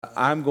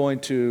I'm going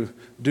to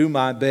do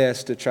my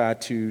best to try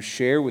to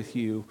share with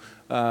you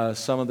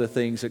some of the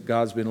things that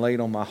God's been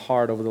laying on my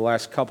heart over the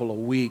last couple of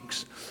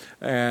weeks.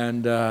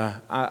 And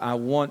I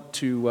want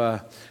to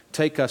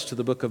take us to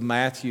the book of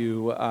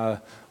Matthew. I'm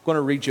going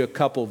to read you a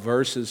couple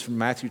verses from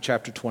Matthew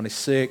chapter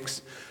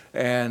 26.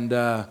 And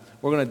we're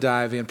going to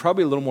dive in.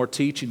 Probably a little more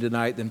teaching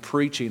tonight than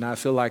preaching. I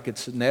feel like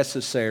it's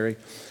necessary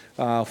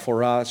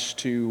for us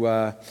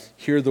to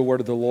hear the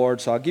word of the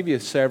Lord. So I'll give you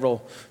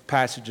several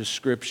passages of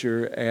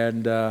Scripture.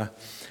 And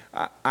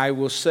I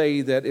will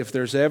say that if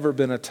there's ever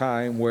been a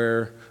time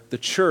where the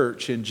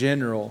church in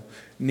general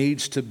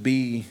needs to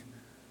be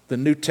the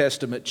New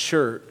Testament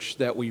church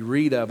that we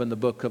read of in the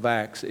book of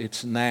Acts,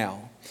 it's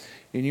now.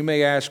 And you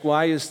may ask,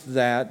 why is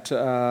that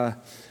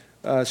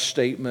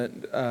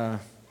statement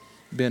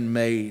been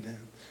made?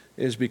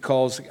 Is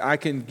because I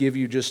can give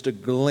you just a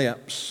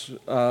glimpse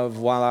of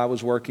while I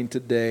was working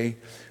today,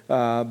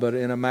 but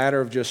in a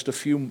matter of just a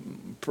few,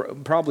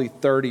 probably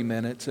 30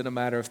 minutes, in a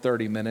matter of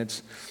 30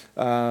 minutes,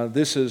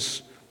 this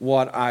is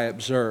what I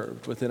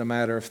observed within a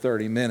matter of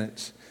 30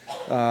 minutes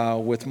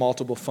with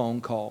multiple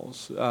phone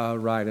calls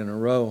right in a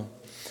row.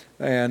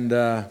 And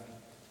a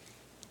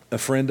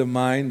friend of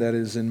mine that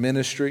is in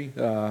ministry,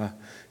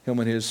 him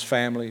and his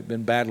family have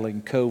been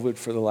battling COVID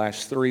for the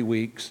last 3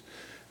 weeks.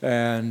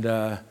 And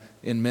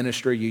in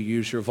ministry, you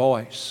use your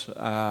voice.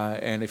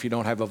 And if you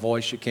don't have a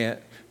voice, you can't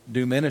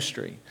do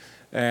ministry.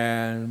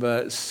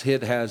 But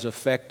it has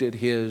affected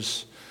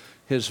his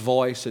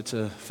voice. It's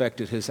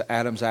affected his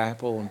Adam's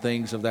apple and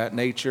things of that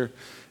nature.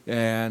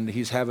 And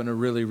he's having a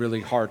really,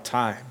 really hard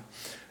time.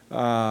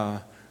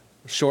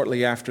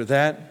 Shortly after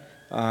that,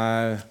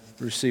 I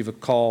receive a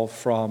call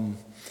from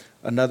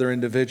another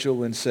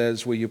individual and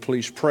says, "Will you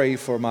please pray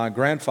for my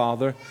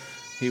grandfather?"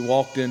 He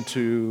walked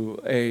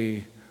into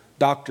a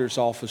doctor's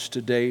office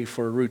today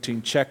for a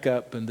routine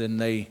checkup, and then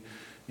they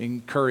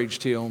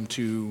encouraged him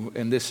to,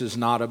 and this is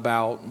not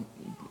about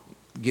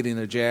getting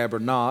a jab or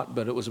not,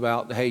 but it was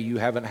about, hey, you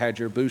haven't had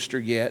your booster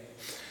yet.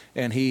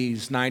 And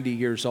he's 90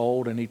 years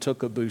old, and he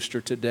took a booster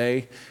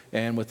today,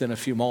 and within a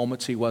few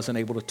moments he wasn't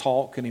able to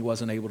talk and he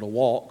wasn't able to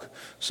walk.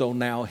 So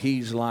now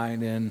he's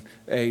lying in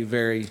a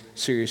very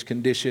serious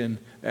condition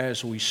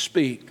as we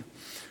speak.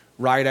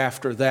 Right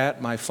after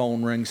that, my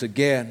phone rings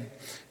again.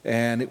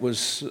 And it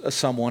was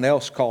someone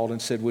else called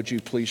and said, "Would you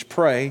please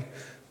pray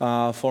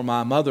for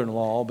my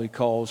mother-in-law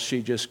because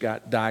she just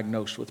got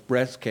diagnosed with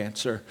breast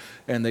cancer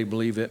and they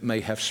believe it may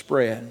have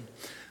spread."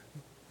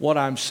 What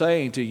I'm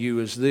saying to you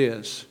is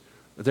this: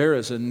 there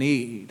is a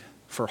need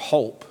for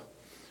hope.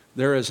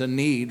 There is a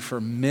need for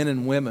men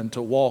and women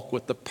to walk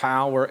with the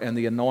power and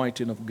the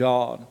anointing of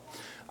God.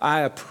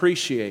 I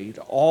appreciate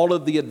all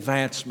of the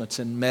advancements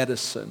in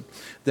medicine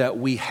that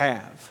we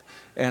have,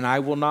 and I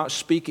will not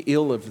speak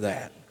ill of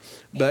that.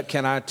 But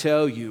can I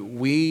tell you,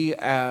 we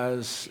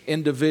as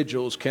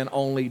individuals can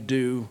only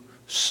do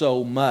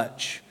so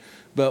much.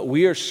 But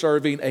we are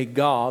serving a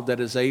God that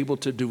is able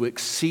to do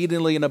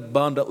exceedingly and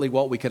abundantly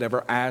what we could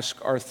ever ask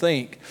or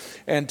think.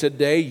 And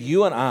today,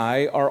 you and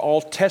I are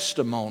all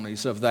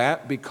testimonies of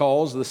that,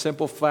 because the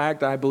simple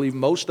fact, I believe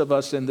most of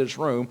us in this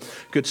room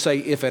could say,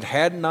 if it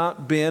had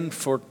not been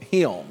for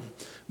Him,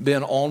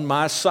 been on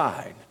my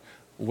side,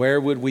 where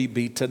would we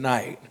be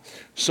tonight?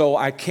 So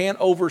I can't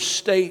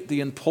overstate the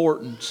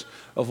importance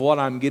of what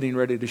I'm getting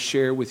ready to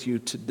share with you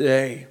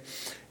today.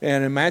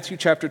 And in Matthew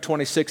chapter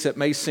 26, it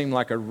may seem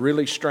like a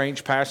really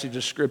strange passage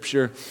of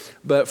Scripture,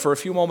 but for a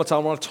few moments I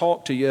want to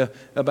talk to you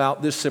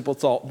about this simple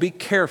thought. Be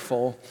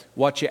careful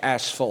what you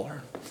ask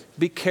for.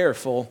 Be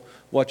careful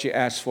what you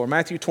ask for.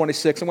 Matthew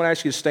 26, I'm going to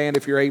ask you to stand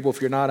if you're able,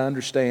 if you're not, I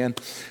understand.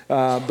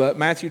 But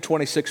Matthew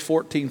 26,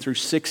 14 through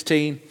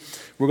 16,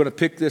 we're going to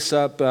pick this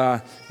up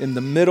in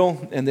the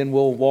middle, and then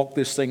we'll walk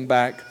this thing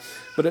back.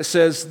 But it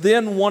says,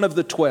 then one of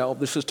the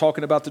 12, this is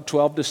talking about the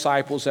 12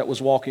 disciples that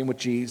was walking with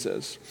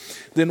Jesus.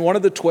 Then one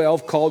of the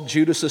 12, called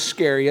Judas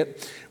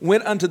Iscariot,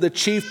 went unto the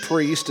chief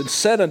priest and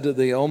said unto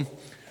them,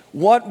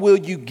 "What will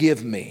you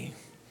give me?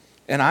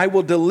 And I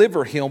will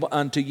deliver him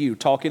unto you."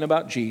 Talking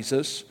about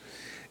Jesus.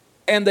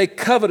 And they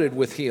coveted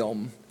with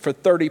him for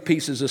 30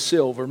 pieces of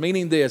silver,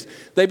 meaning this: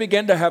 they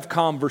began to have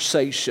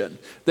conversation.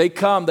 They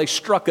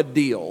struck a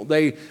deal.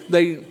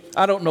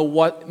 I don't know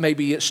what,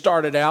 maybe it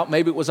started out,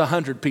 maybe it was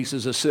 100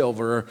 pieces of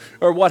silver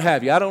or what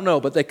have you, I don't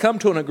know, but they come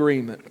to an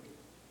agreement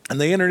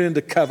and they entered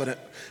into covenant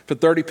for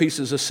 30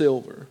 pieces of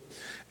silver.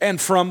 And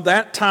from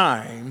that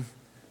time,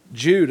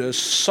 Judas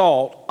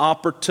sought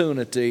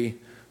opportunity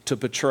to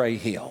betray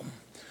him.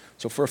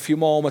 So for a few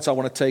moments, I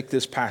want to take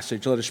this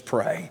passage. Let us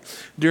pray.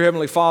 Dear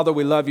Heavenly Father,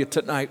 we love you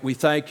tonight. We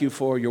thank you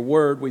for your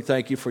word. We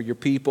thank you for your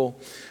people.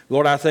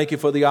 Lord, I thank you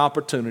for the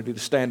opportunity to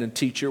stand and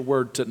teach your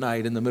word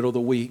tonight in the middle of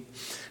the week.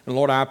 And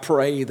Lord, I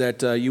pray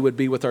that you would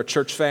be with our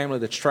church family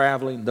that's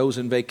traveling, those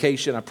in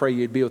vacation. I pray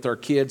you'd be with our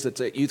kids that's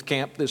at youth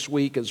camp this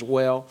week as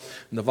well,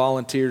 and the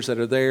volunteers that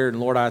are there. And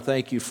Lord, I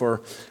thank you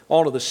for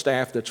all of the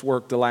staff that's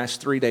worked the last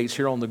 3 days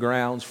here on the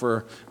grounds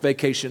for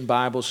Vacation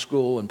Bible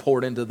School and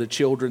poured into the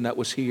children that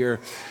was here.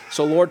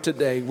 So Lord,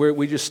 today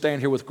we just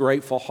stand here with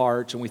grateful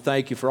hearts, and we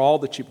thank you for all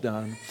that you've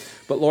done.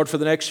 But Lord, for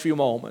the next few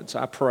moments,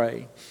 I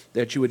pray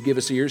that you would give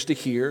us ears to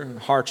hear and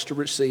hearts to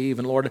receive.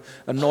 And Lord,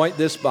 anoint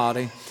this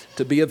body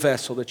to be a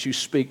vessel that you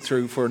speak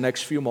through for the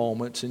next few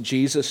moments. In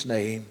Jesus'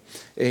 name,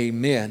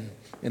 amen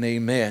and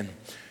amen.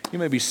 You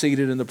may be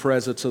seated in the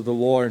presence of the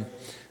Lord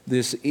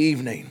this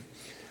evening.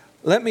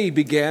 Let me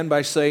begin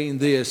by saying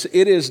this.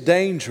 It is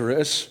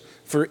dangerous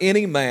for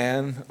any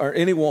man or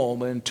any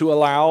woman to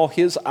allow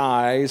his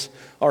eyes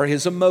or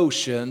his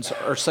emotions,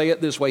 or say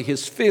it this way,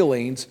 his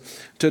feelings,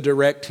 to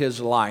direct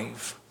his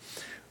life.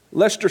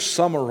 Lester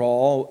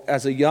Summerall,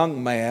 as a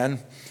young man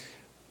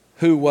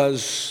who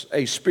was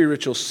a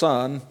spiritual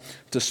son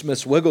to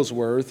Smith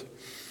Wigglesworth,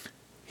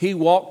 he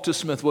walked to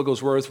Smith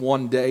Wigglesworth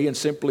one day and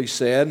simply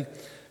said,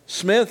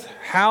 "Smith,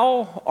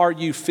 how are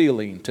you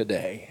feeling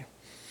today?"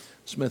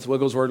 Smith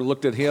Wigglesworth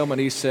looked at him and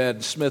he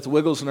said, Smith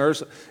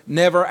Wigglesworth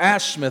never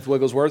asked Smith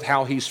Wigglesworth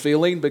how he's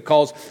feeling,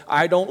 because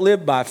I don't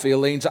live by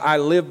feelings, I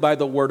live by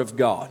the Word of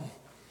God.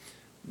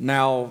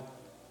 Now,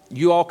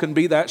 you all can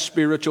be that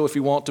spiritual if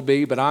you want to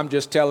be, but I'm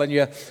just telling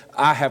you,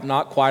 I have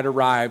not quite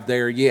arrived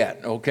there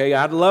yet, okay?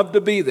 I'd love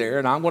to be there,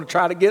 and I'm going to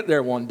try to get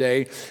there one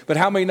day, but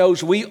how many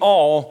knows we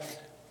all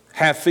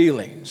have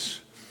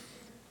feelings?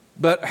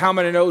 But how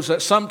many knows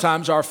that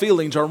sometimes our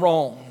feelings are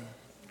wrong?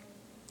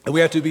 And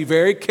we have to be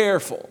very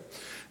careful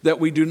that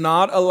we do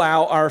not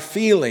allow our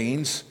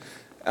feelings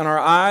and our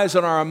eyes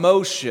and our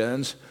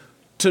emotions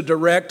to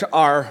direct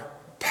our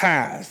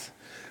path.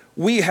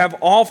 We have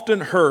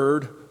often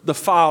heard the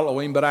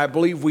following, but I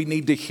believe we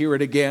need to hear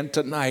it again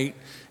tonight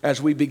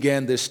as we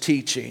begin this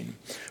teaching.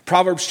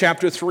 Proverbs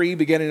chapter 3,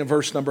 beginning in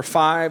verse number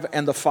 5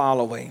 and the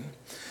following.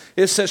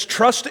 It says,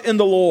 "Trust in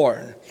the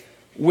Lord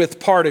with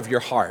part of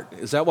your heart."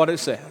 Is that what it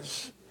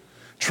says?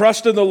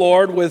 "Trust in the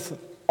Lord with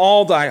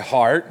all thy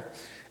heart,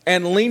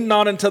 and lean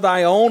not into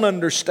thy own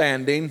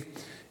understanding.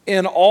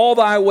 In all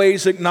thy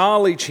ways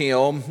acknowledge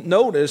him,"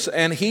 notice,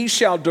 "and he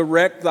shall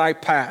direct thy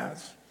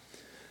paths.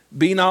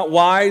 Be not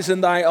wise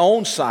in thy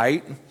own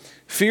sight.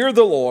 Fear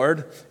the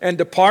Lord, and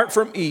depart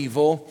from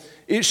evil.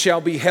 It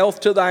shall be health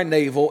to thy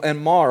navel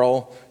and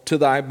marrow to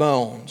thy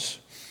bones."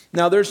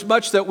 Now, there's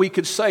much that we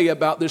could say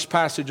about this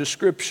passage of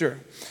Scripture,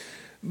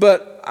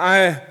 but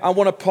I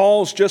want to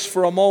pause just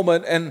for a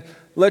moment and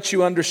let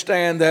you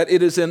understand that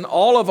it is in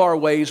all of our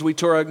ways we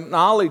to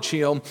acknowledge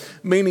him,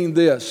 meaning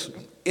this: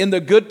 in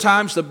the good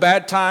times, the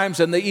bad times,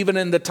 and even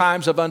in the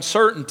times of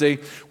uncertainty,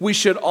 we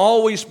should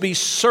always be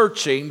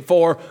searching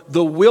for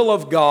the will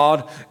of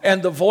God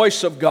and the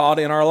voice of God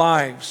in our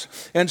lives.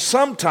 And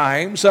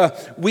sometimes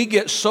we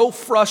get so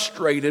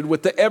frustrated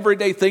with the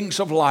everyday things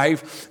of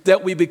life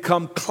that we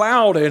become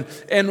clouded.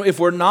 And if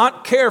we're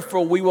not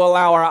careful, we will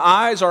allow our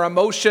eyes, our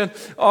emotion,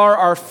 or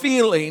our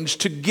feelings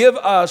to give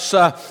us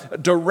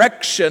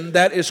direction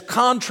that is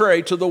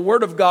contrary to the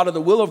Word of God and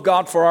the will of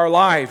God for our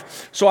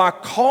life. So I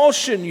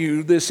caution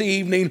you this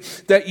evening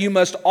that you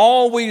must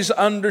always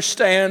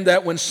understand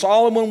that when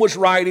Solomon was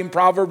writing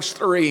Proverbs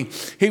 3,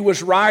 he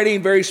was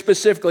writing very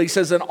specifically. He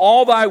says, "In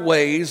all thy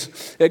ways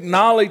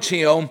acknowledge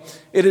him.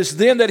 It is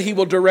then that he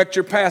will direct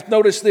your path."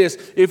 Notice this: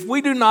 if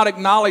we do not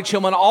acknowledge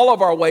him in all of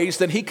our ways,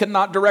 then he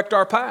cannot direct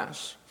our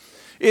paths.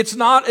 It's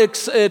not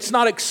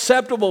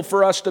acceptable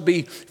for us to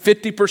be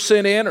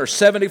 50% in or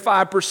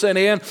 75%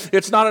 in.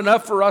 It's not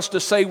enough for us to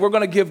say we're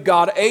going to give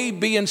God A,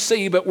 B, and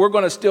C, but we're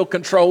going to still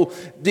control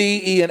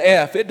D, E, and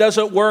F. It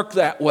doesn't work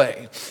that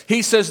way.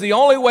 He says the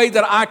only way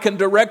that I can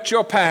direct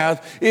your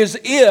path is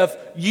if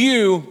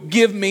you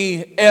give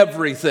me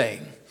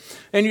everything.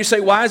 And you say,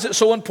 why is it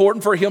so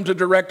important for him to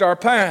direct our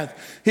path?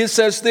 He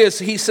says this,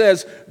 he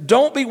says,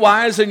 "Don't be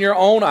wise in your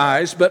own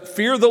eyes, but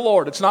fear the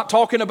Lord." It's not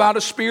talking about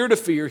a spirit of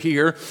fear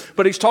here,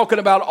 but he's talking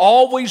about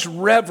always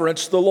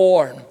reverence the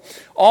Lord.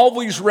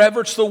 Always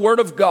reverence the Word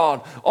of God.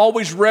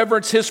 Always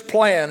reverence his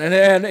plan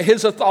and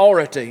his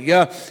authority.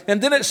 And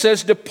then it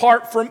says,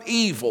 "Depart from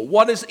evil."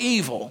 What is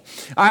evil?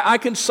 I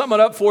can sum it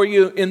up for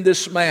you in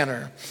this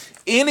manner.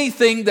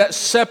 Anything that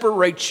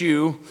separates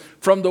you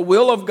from the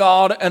will of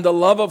God and the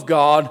love of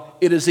God,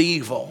 it is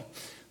evil.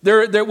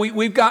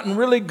 We've gotten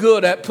really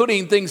good at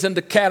putting things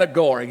into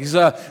categories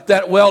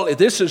that, well,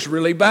 this is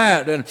really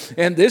bad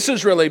and this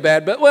is really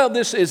bad, but, well,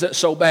 this isn't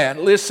so bad.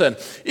 Listen,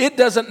 it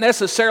doesn't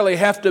necessarily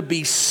have to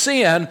be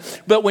sin,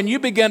 but when you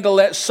begin to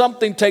let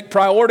something take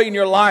priority in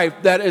your life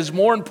that is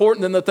more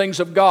important than the things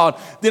of God,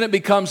 then it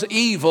becomes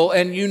evil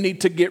and you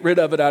need to get rid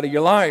of it out of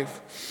your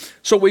life.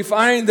 So we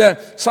find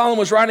that Solomon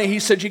was writing, he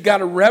said you got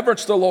to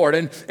reverence the Lord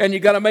and you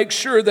got to make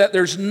sure that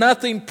there's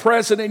nothing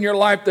present in your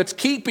life that's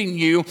keeping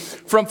you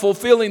from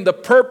fulfilling the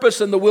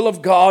purpose and the will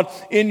of God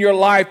in your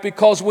life,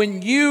 because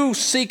when you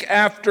seek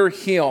after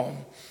him,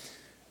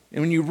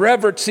 and when you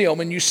reverence him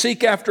and you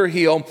seek after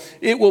him,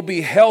 it will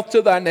be health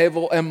to thy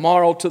navel and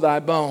marrow to thy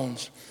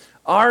bones.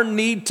 Our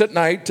need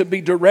tonight to be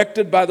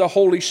directed by the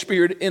Holy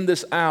Spirit in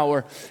this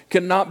hour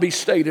cannot be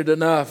stated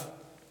enough.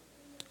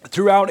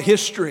 Throughout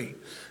history,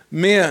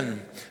 men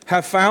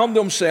have found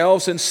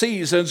themselves in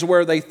seasons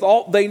where they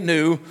thought they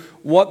knew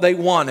what they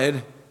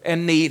wanted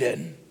and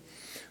needed.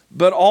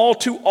 But all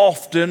too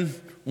often,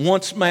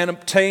 once man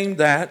obtained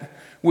that,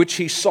 which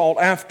he sought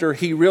after,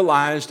 he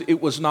realized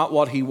it was not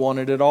what he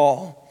wanted at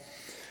all.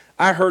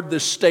 I heard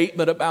this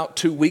statement about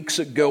 2 weeks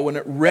ago, and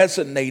it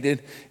resonated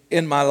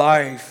in my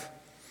life.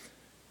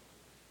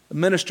 The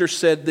minister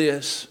said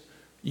this: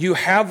 you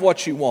have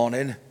what you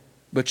wanted,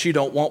 but you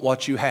don't want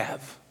what you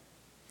have.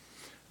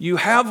 You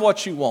have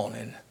what you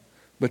wanted,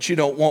 but you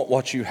don't want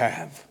what you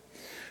have.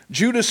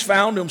 Judas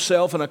found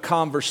himself in a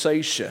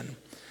conversation,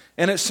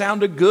 and it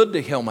sounded good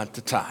to him at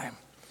the time.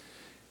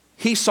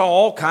 He saw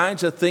all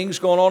kinds of things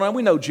going on, and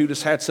we know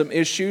Judas had some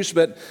issues,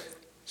 but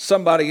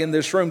somebody in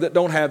this room that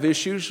don't have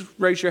issues,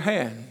 raise your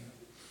hand.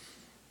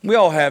 We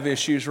all have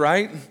issues,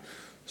 right?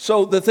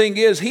 So the thing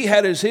is, he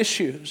had his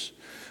issues.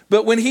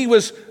 But when he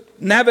was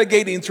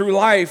navigating through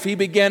life, he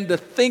began to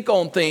think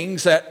on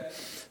things that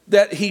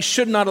he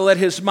should not have let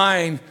his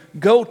mind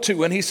go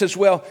to. And he says,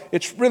 well,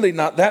 it's really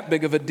not that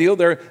big of a deal.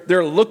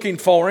 They're looking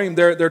for him.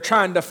 They're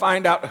trying to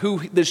find out who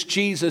this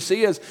Jesus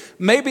is.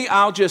 Maybe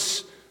I'll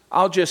just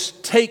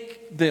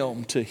take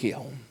them to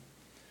him.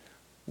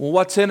 Well,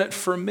 what's in it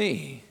for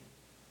me?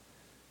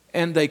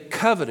 And they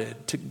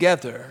coveted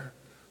together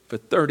for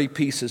 30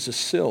 pieces of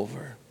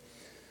silver.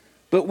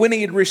 But when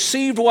he had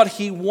received what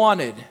he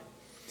wanted,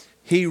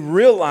 he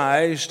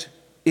realized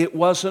it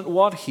wasn't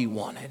what he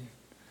wanted.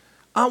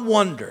 I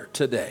wonder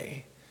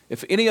today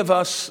if any of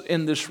us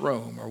in this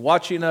room or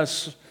watching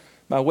us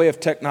by way of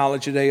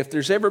technology today, if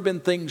there's ever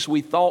been things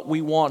we thought we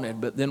wanted,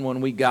 but then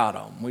when we got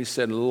them, we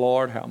said,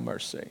 Lord, have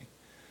mercy.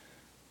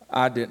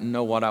 I didn't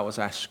know what I was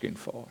asking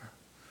for.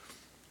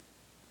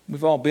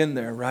 We've all been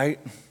there, right?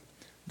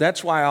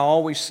 That's why I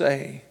always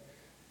say,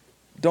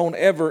 don't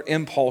ever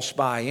impulse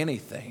buy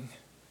anything.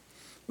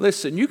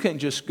 Listen, you can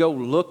just go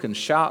look and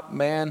shop,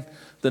 man.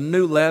 The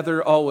new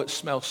leather, oh, it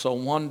smells so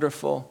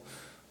wonderful.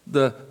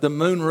 The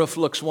moonroof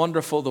looks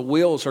wonderful. The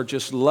wheels are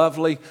just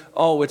lovely.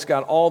 Oh, it's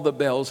got all the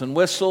bells and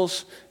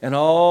whistles. And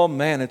oh,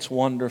 man, it's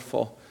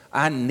wonderful.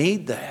 I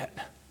need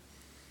that.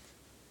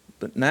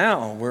 But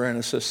now we're in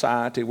a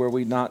society where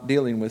we're not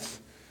dealing with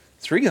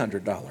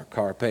 $300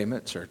 car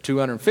payments or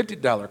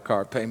 $250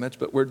 car payments,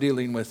 but we're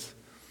dealing with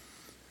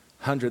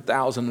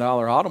 $100,000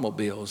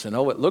 automobiles. And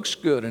oh, it looks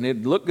good, and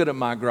it looked good in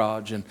my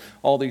garage, and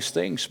all these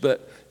things.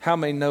 But how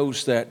many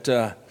knows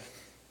that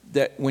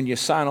that when you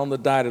sign on the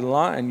dotted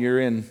line, you're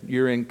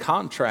in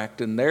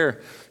contract, and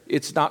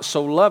it's not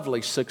so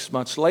lovely 6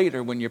 months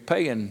later when you're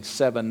paying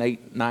 $700,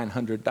 $800,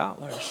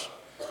 $900.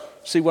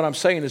 See, what I'm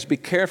saying is be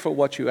careful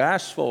what you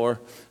ask for,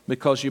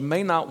 because you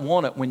may not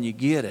want it when you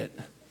get it.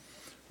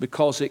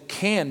 Because it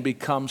can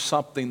become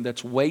something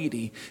that's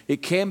weighty.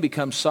 It can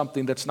become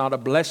something that's not a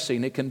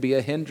blessing. It can be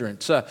a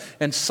hindrance.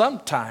 And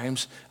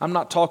sometimes, I'm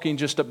not talking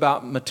just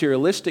about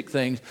materialistic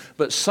things,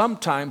 but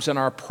sometimes in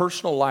our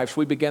personal lives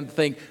we begin to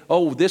think,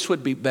 oh, this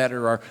would be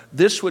better, or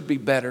this would be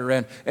better.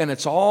 And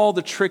it's all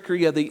the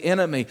trickery of the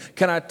enemy.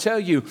 Can I tell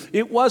you,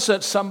 it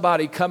wasn't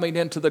somebody coming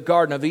into the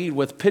Garden of Eden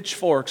with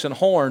pitchforks and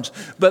horns,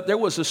 but there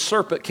was a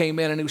serpent came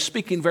in, and he was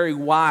speaking very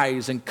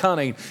wise and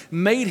cunning,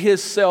 made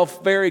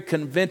himself very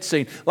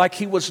convincing, like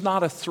he was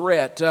not a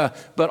threat,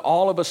 but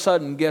all of a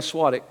sudden, guess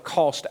what? It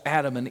cost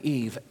Adam and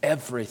Eve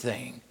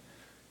everything.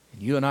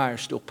 And you and I are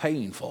still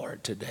paying for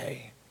it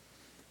today.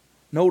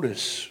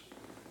 Notice,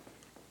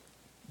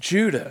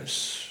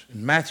 Judas,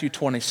 in Matthew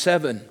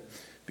 27,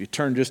 if you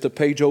turn just a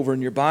page over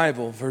in your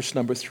Bible, verse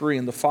number 3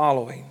 and the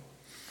following.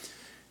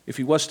 If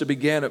he was to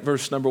begin at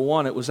verse number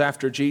 1, it was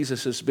after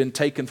Jesus has been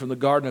taken from the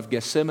Garden of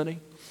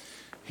Gethsemane.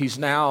 He's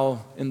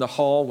now in the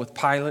hall with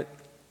Pilate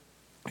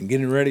and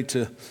getting ready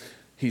to...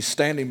 He's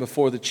standing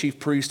before the chief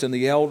priest and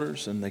the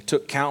elders, and they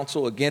took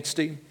counsel against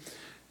him,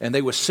 and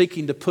they were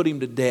seeking to put him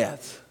to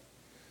death.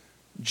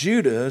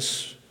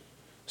 Judas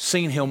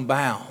seen him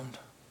bound,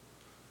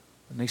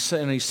 and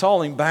he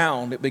saw him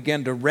bound. It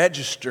began to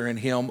register in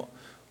him,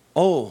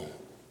 oh,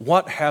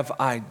 what have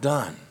I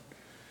done?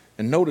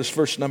 And notice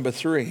verse number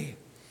 3.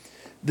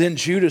 Then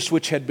Judas,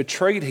 which had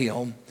betrayed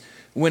him,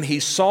 when he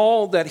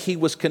saw that he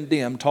was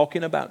condemned,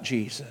 talking about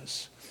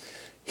Jesus,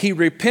 he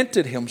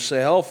repented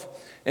himself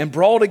and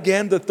brought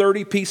again the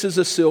 30 pieces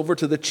of silver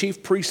to the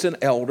chief priests and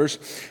elders,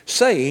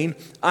 saying,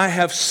 I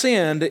have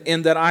sinned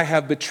in that I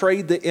have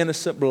betrayed the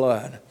innocent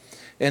blood.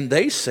 And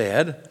they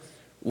said,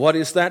 what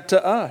is that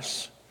to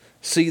us?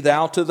 See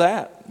thou to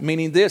that.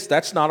 Meaning this,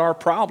 that's not our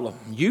problem.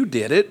 You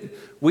did it.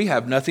 We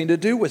have nothing to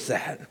do with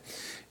that.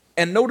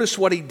 And notice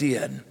what he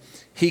did.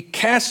 He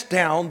cast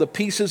down the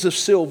pieces of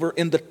silver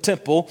in the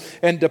temple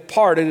and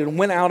departed and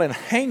went out and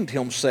hanged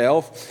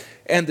himself.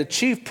 And the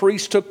chief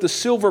priest took the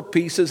silver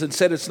pieces and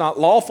said, it's not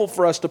lawful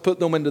for us to put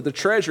them into the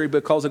treasury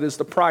because it is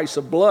the price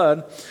of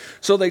blood.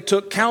 So they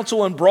took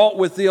counsel and brought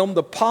with them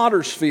the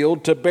potter's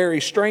field to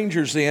bury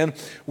strangers in.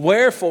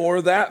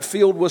 Wherefore that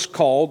field was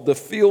called the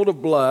field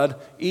of blood,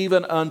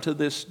 even unto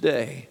this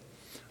day.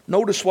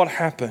 Notice what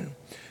happened.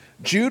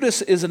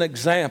 Judas is an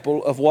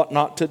example of what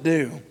not to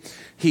do.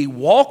 He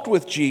walked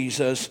with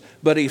Jesus,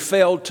 but he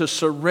failed to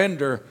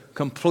surrender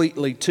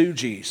completely to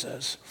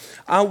Jesus.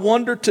 I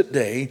wonder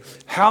today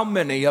how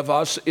many of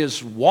us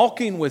is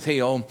walking with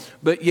Him,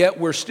 but yet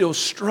we're still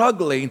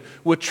struggling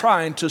with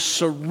trying to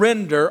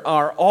surrender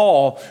our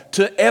all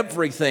to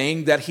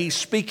everything that He's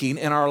speaking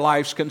in our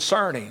lives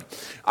concerning.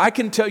 I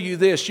can tell you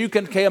this, you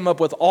can come up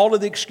with all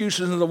of the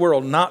excuses in the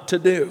world not to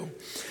do.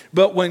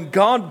 But when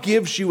God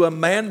gives you a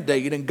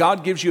mandate and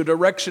God gives you a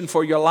direction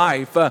for your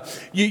life,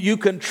 you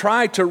can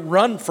try to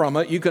run from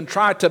it. You can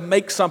try to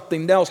make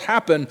something else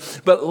happen.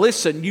 But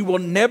listen, you will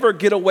never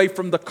get away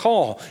from the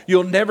call.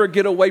 You'll never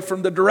get away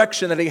from the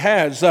direction that He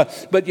has.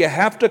 But you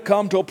have to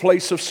come to a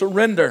place of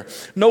surrender.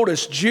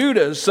 Notice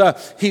Judas,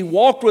 he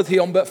walked with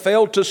Him but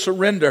failed to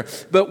surrender.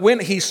 But when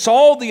he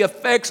saw the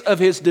effects of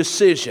his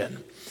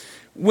decision,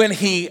 when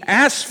he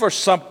asked for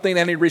something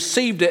and he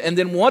received it, and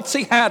then once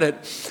he had it,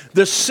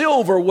 the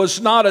silver was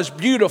not as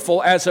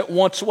beautiful as it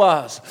once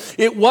was.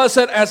 It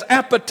wasn't as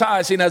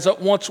appetizing as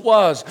it once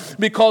was,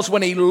 because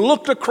when he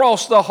looked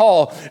across the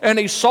hall and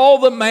he saw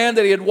the man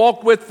that he had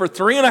walked with for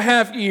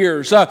 3.5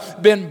 years,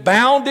 been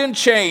bound in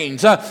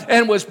chains,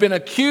 and was been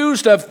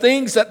accused of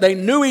things that they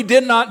knew he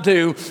did not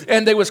do,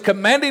 and they was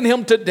commanding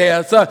him to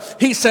death,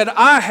 he said,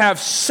 "I have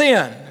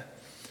sinned."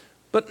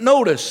 But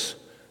notice,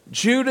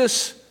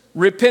 Judas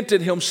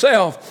repented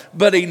himself,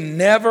 but he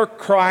never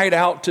cried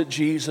out to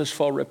Jesus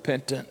for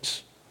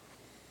repentance.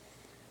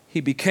 He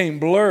became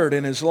blurred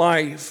in his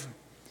life.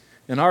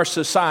 In our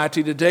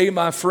society today,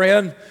 my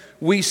friend,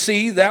 we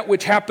see that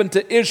which happened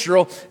to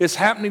Israel is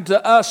happening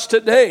to us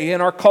today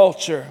in our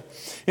culture.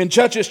 In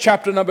Judges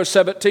chapter number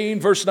 17,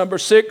 verse number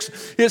 6,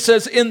 it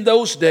says, "In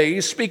those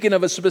days," speaking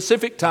of a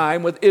specific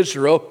time with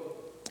Israel,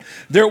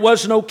 "there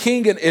was no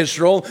king in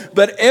Israel,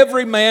 but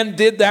every man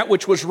did that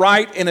which was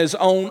right in his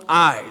own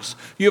eyes."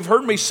 You've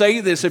heard me say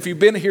this if you've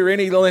been here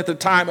any length of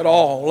time at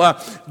all.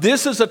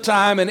 This is a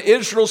time in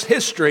Israel's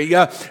history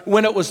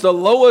when it was the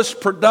lowest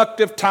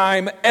productive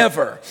time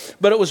ever.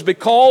 But it was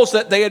because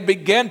that they had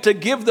begun to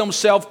give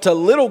themselves to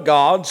little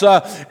gods,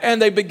 and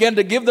they began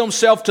to give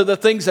themselves to the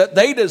things that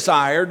they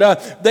desired.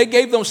 They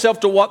gave themselves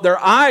to what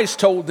their eyes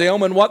told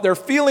them and what their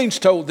feelings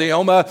told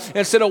them,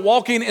 instead of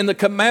walking in the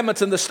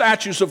commandments and the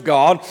statutes of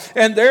God.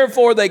 And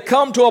therefore they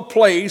come to a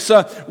place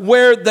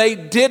where they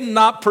did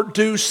not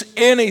produce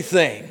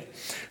anything.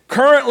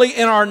 Currently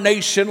in our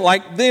nation,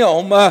 like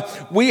them,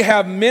 we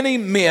have many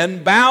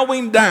men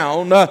bowing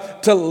down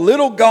to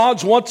little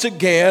gods once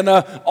again,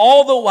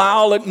 all the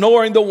while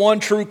ignoring the one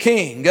true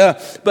king.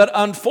 But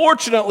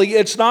unfortunately,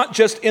 it's not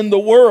just in the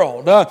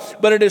world,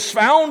 but it has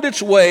found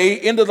its way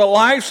into the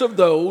lives of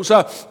those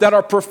that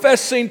are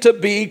professing to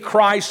be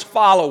Christ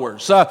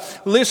followers.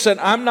 Listen,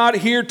 I'm not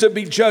here to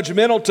be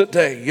judgmental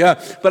today,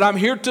 but I'm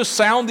here to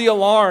sound the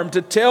alarm,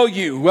 to tell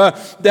you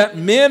that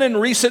men in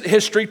recent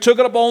history took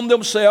it upon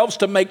themselves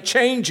to make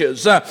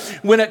changes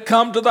when it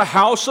comes to the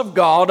house of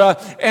God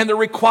and the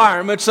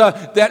requirements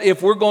that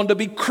if we're going to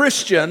be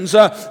Christians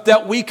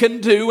that we can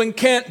do and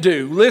can't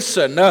do.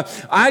 Listen,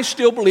 I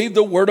still believe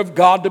the Word of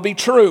God to be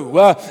true.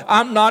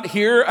 I'm not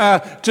here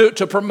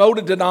to promote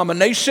a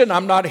denomination.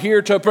 I'm not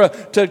here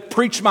to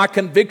preach my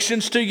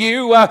convictions to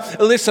you.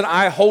 Listen,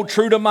 I hold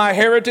true to my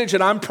heritage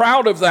and I'm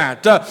proud of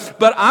that.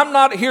 But I'm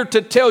not here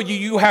to tell you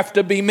you have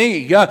to be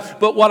me.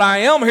 But what I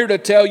am here to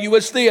tell you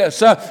is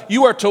this.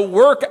 You are to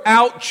work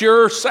out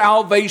your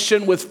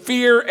salvation with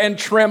fear and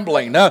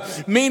trembling.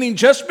 Meaning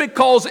just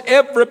because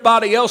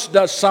everybody else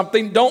does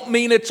something don't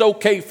mean it's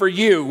okay for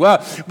you.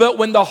 But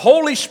when the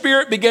Holy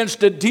Spirit begins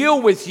to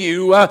deal with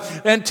you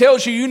and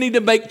tells you you need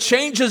to make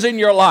changes in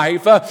your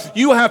life,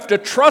 you have to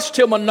trust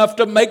Him enough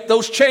to make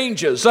those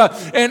changes.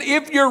 And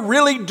if you're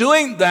really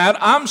doing that,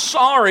 I'm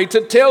sorry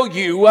to tell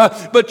you,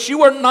 but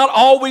you are not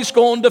always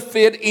going to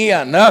fit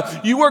in.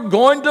 You are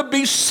going to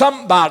be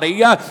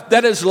somebody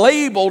that is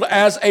labeled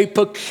as a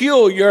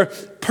peculiar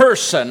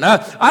person.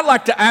 I'd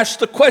like to ask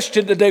the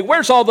question today,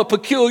 where's all the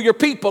peculiar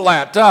people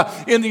at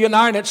in the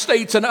United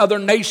States and other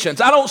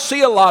nations? I don't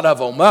see a lot of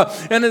them.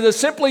 And it is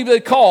simply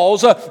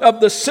because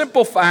of the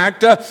simple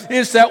fact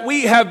is that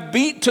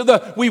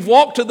we've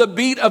walked to the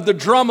beat of the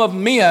drum of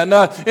men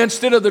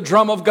instead of the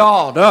drum of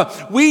God.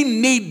 We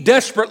need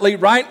desperately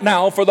right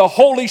now for the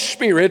Holy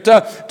Spirit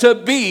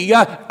to be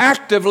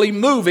actively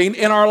moving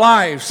in our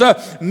lives.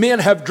 Men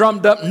have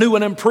drummed up new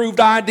and improved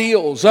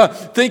ideals,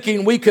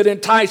 thinking we could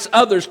entice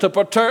others to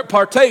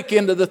partake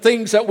into the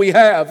things that we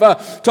have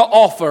to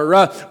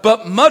offer.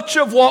 But much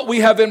of what we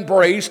have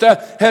embraced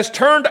has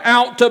turned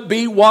out to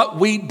be what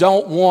we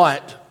don't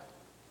want.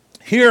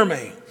 Hear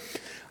me.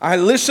 I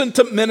listen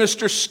to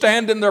ministers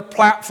stand in their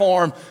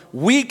platform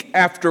week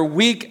after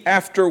week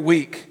after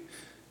week,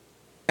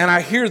 and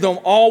I hear them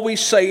always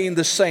saying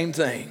the same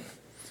thing.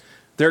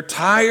 They're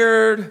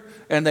tired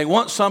and they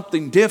want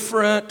something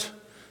different.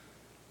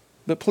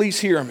 But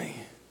please hear me.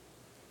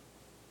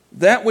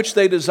 That which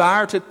they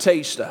desire to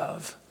taste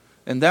of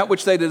and that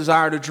which they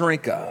desire to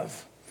drink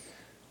of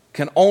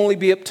can only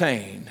be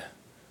obtained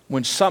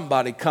when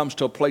somebody comes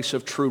to a place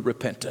of true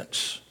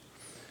repentance.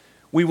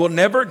 We will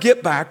never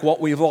get back what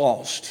we've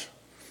lost.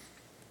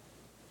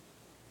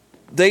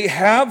 They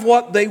have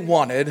what they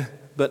wanted,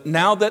 but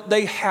now that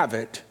they have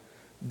it,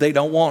 they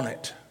don't want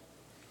it.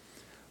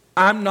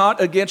 I'm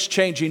not against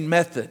changing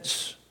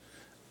methods.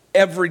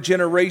 Every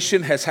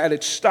generation has had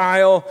its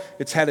style,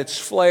 it's had its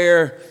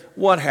flair,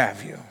 what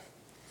have you.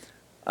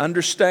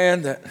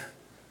 Understand that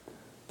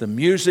the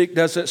music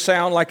doesn't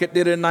sound like it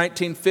did in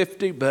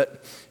 1950,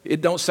 but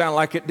it don't sound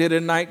like it did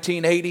in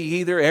 1980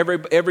 either.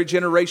 Every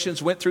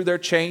generation's went through their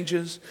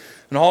changes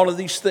and all of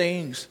these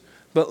things.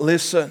 But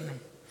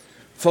listen,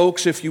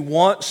 folks, if you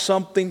want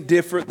something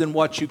different than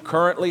what you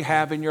currently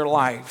have in your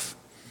life,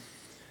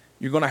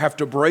 you're going to have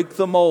to break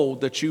the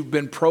mold that you've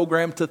been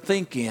programmed to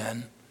think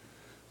in.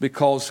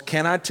 Because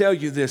can I tell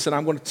you this, and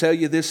I'm going to tell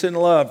you this in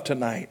love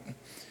tonight.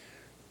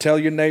 Tell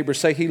your neighbor,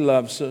 say he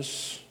loves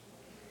us.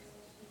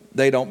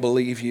 They don't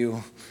believe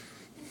you.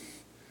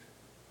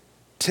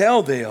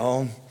 Tell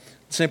them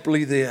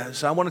simply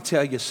this. I want to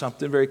tell you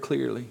something very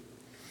clearly.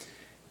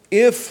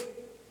 If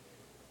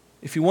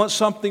you want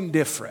something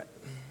different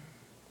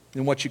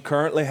than what you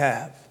currently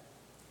have,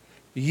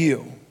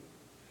 you,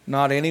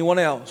 not anyone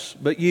else,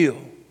 but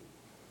you,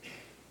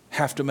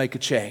 have to make a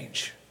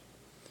change.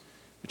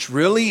 It's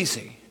real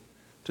easy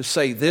to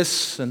say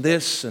this and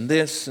this and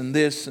this and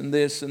this and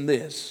this and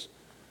this.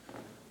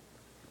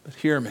 But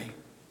hear me.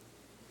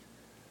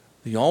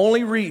 The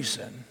only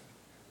reason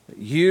that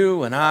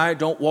you and I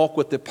don't walk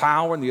with the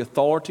power and the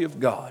authority of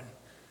God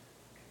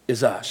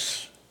is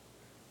us.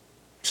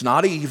 It's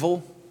not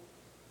evil.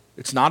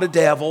 It's not a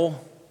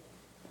devil.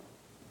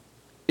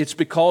 It's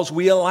because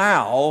we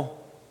allow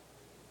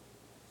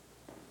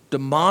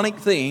demonic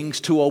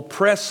things to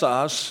oppress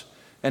us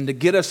and to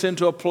get us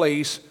into a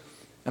place,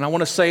 and I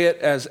want to say it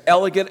as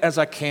elegant as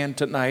I can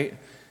tonight,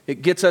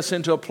 it gets us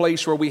into a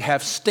place where we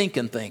have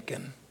stinking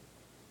thinking.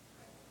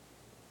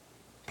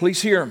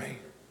 Please hear me.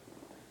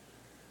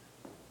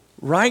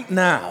 Right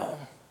now,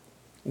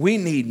 we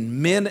need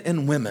men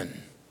and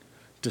women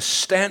to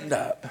stand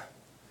up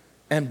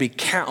and be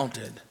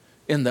counted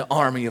in the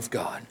army of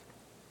God.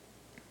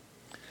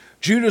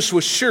 Judas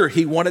was sure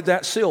he wanted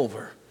that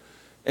silver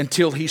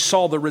until he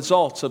saw the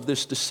results of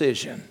this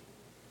decision.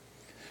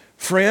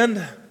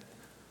 Friend,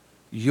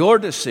 your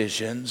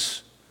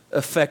decisions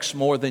affects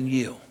more than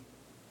you.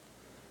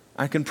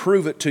 I can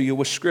prove it to you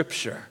with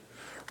Scripture.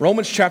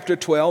 Romans chapter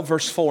 12,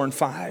 verse 4 and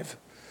 5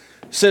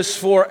 says,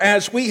 "For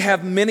as we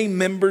have many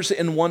members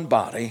in one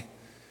body,"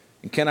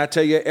 and can I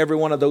tell you, every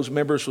one of those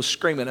members was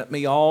screaming at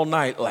me all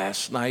night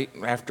last night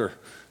after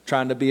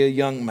trying to be a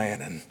young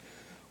man and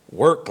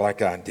work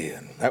like I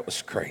did. That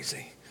was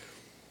crazy.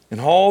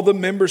 "And all the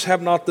members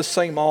have not the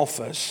same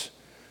office,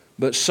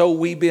 but so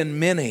we being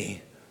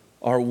many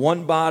are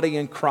one body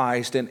in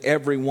Christ, and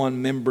every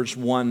one members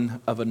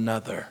one of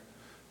another."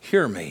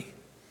 Hear me.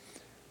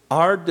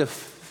 Our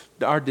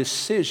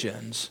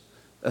decisions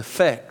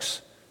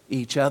affects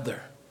each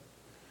other.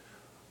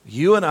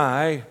 You and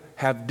I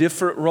have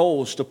different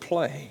roles to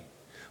play,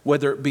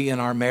 whether it be in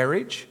our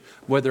marriage,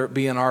 whether it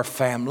be in our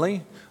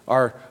family,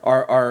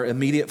 our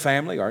immediate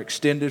family, our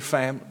extended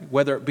family,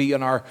 whether it be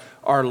in our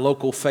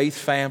local faith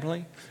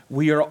family.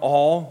 We are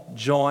all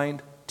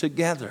joined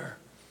together.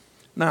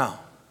 Now,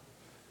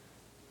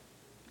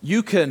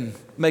 you can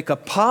make a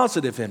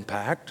positive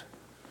impact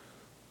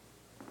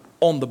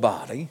on the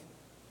body,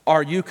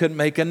 or you can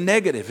make a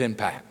negative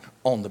impact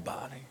on the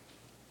body.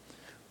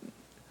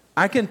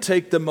 I can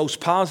take the most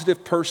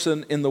positive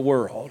person in the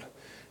world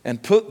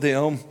and put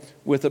them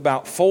with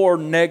about 4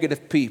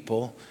 negative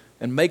people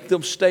and make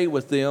them stay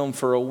with them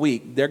for a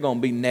week. They're going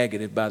to be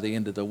negative by the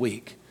end of the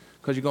week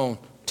because you're going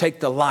to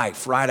take the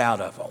life right out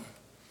of them.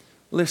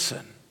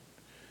 Listen,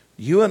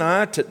 you and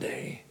I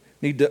today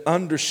need to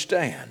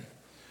understand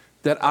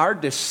that our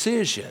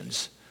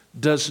decisions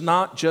does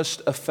not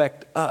just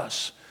affect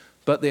us,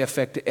 but they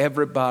affect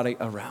everybody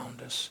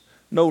around us.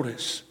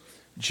 Notice,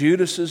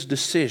 Judas's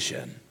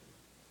decision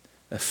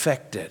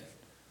affected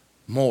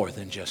more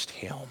than just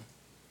him.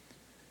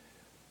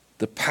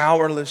 The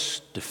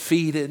powerless,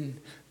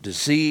 defeated,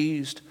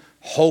 diseased,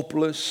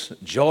 hopeless,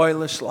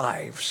 joyless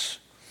lives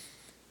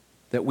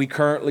that we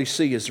currently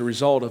see as a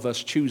result of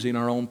us choosing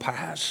our own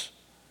paths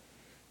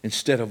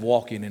instead of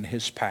walking in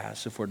His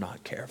paths if we're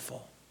not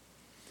careful.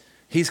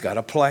 He's got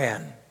a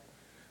plan.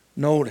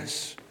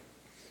 Notice,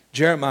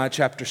 Jeremiah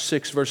chapter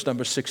 6, verse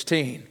number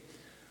 16.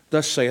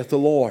 "Thus saith the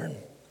Lord,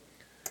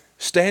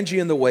 stand ye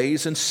in the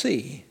ways and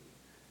see,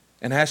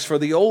 and as for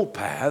the old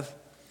path,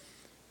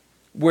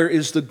 where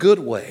is the good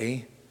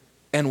way,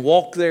 and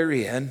walk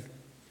therein,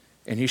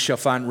 and ye shall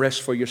find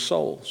rest for your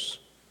souls.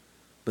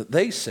 But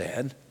they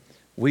said,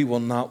 we will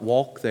not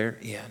walk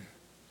therein."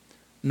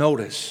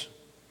 Notice,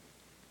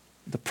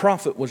 the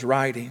prophet was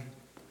writing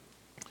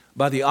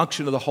by the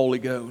unction of the Holy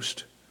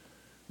Ghost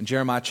in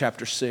Jeremiah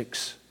chapter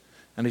 6.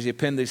 And as he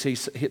penned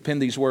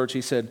these words,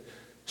 he said,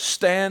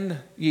 "Stand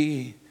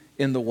ye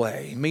in the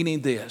way,"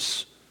 meaning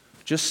this,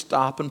 just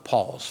stop and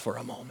pause for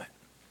a moment.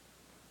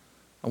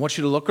 I want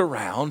you to look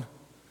around,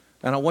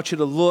 and I want you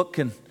to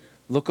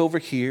look over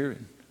here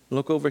and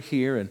look over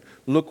here and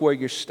look where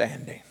you're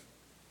standing.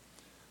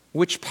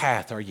 Which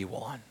path are you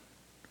on?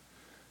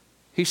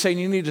 He's saying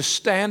you need to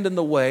stand in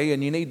the way,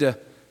 and you need to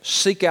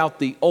seek out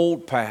the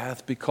old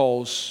path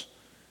because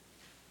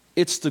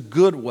it's the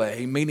good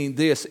way, meaning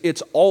this,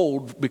 it's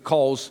old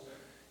because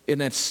it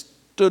has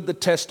stood the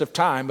test of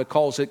time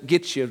because it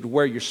gets you to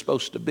where you're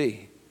supposed to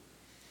be.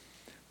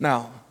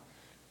 Now,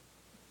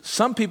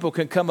 some people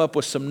can come up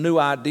with some new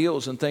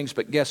ideals and things,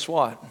 but guess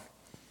what?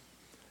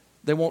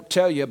 They won't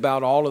tell you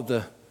about all of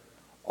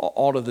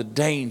the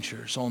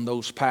dangers on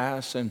those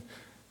paths, and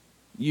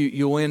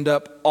you'll end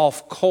up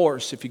off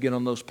course if you get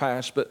on those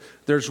paths. But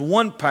there's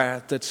one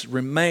path that's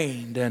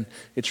remained, and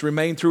it's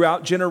remained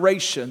throughout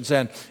generations,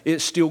 and it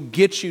still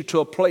gets you to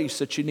a place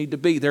that you need to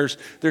be. There's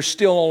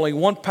still only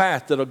one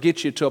path that'll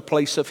get you to a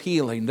place of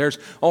healing. There's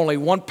only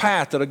one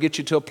path that'll get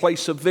you to a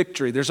place of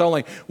victory. There's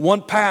only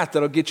one path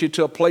that'll get you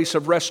to a place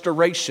of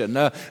restoration.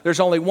 There's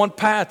only one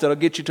path that'll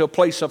get you to a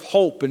place of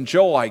hope and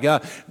joy.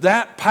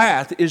 That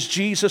path is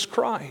Jesus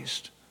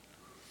Christ.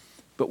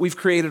 But we've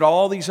created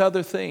all these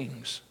other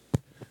things.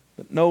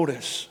 But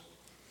notice,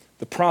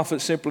 the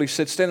prophet simply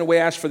said, stand away,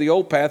 ask for the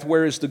old path,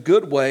 where is the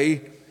good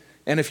way?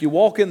 And if you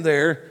walk in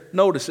there,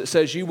 notice it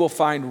says you will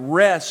find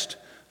rest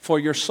for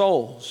your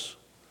souls.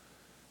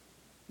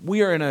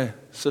 We are in a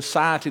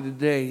society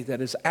today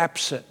that is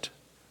absent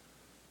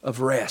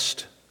of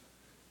rest.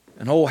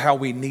 And oh, how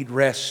we need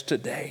rest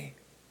today.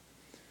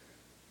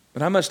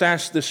 But I must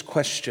ask this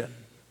question,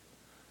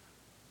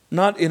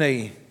 not in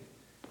a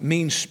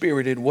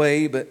mean-spirited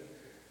way, but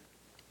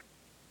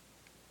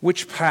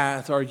which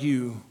path are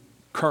you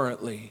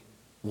currently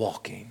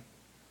walking?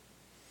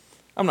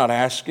 I'm not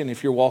asking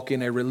if you're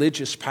walking a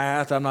religious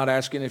path. I'm not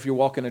asking if you're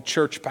walking a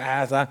church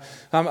path.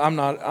 I'm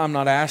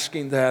not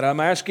asking that. I'm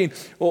asking,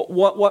 well,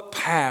 what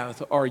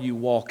path are you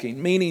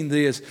walking? Meaning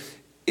this,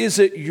 is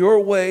it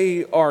your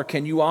way, or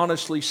can you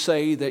honestly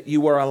say that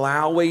you are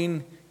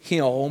allowing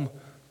Him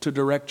to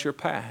direct your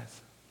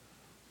path?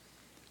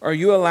 Are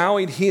you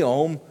allowing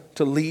Him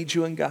to lead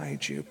you and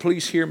guide you?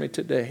 Please hear me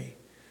today.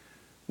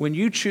 When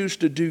you choose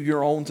to do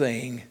your own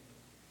thing,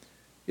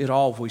 it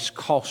always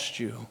costs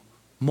you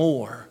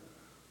more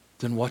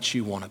than what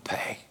you want to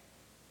pay.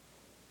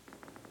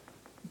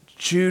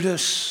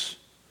 Judas,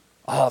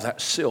 oh, that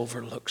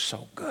silver looked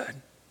so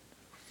good.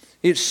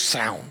 It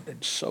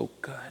sounded so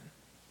good.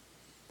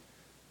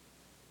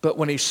 But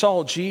when he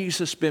saw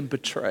Jesus been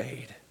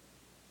betrayed,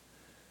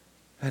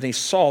 and he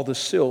saw the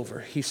silver,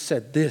 he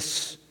said,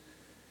 this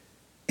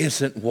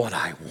isn't what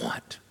I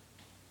want.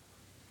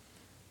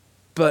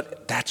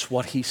 But that's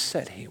what he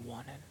said he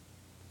wanted.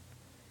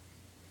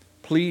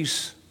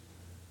 Please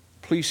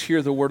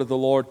hear the word of the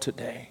Lord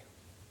today.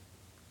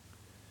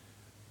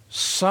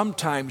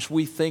 Sometimes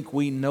we think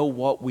we know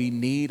what we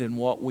need and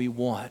what we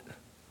want.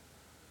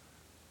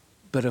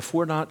 But if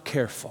we're not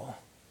careful,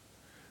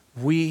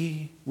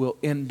 we will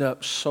end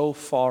up so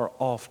far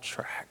off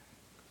track.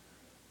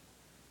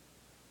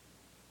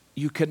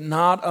 You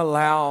cannot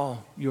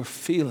allow your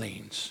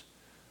feelings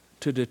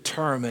to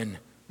determine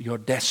your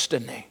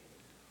destiny.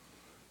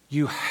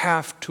 You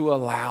have to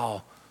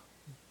allow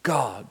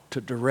God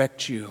to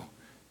direct you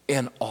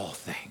in all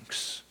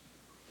things.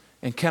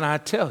 And can I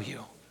tell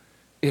you,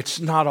 it's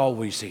not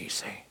always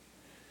easy.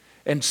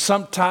 And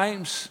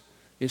sometimes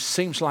it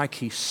seems like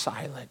He's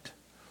silent.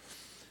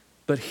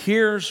 But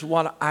here's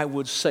what I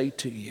would say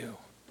to you.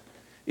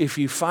 If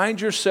you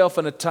find yourself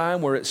in a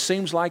time where it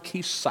seems like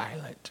He's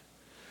silent,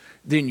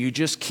 then you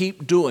just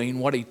keep doing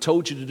what He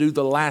told you to do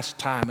the last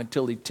time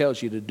until He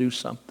tells you to do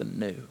something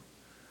new.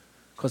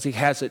 Because He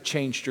hasn't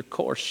changed your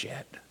course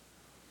yet.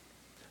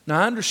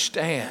 Now I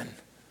understand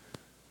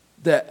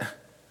that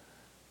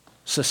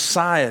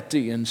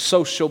society and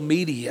social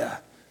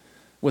media,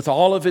 with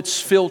all of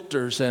its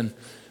filters and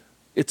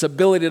its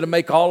ability to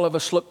make all of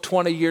us look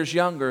 20 years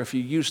younger if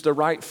you use the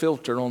right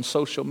filter on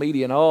social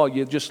media, and oh,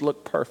 you just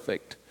look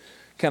perfect.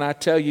 Can I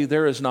tell you,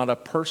 there is not a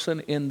person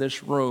in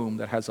this room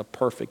that has a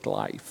perfect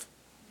life.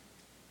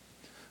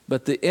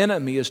 But the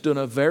enemy is doing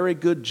a very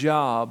good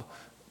job,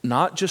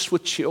 not just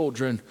with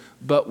children,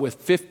 but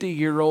with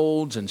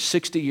 50-year-olds and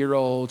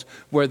 60-year-olds,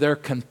 where they're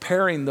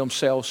comparing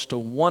themselves to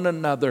one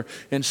another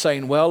and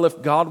saying, well,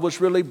 if God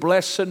was really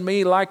blessing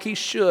me like He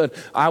should,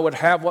 I would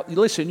have what...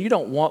 Listen, you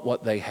don't want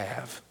what they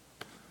have,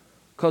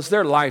 because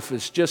their life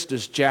is just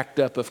as jacked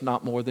up, if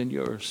not more than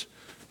yours.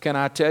 Can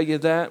I tell you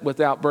that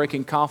without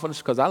breaking confidence?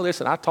 Because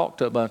I talked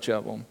to a bunch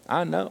of them.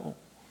 I know.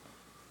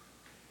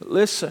 But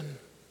listen,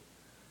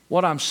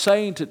 what I'm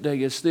saying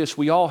today is this: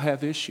 we all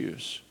have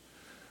issues.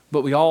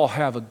 But we all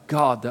have a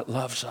God that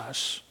loves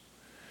us.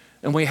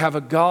 And we have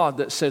a God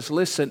that says,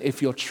 listen,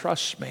 if you'll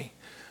trust me,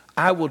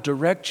 I will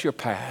direct your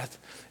path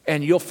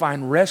and you'll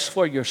find rest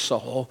for your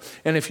soul.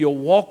 And if you'll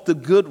walk the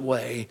good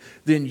way,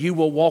 then you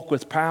will walk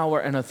with power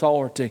and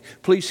authority.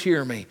 Please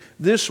hear me.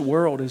 This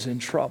world is in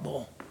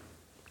trouble.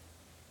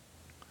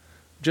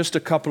 Just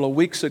a couple of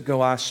weeks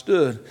ago, I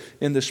stood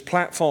in this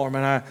platform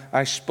and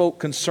I spoke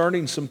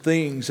concerning some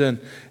things.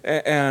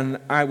 And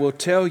I will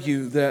tell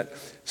you that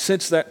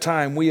since that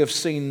time, we have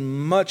seen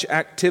much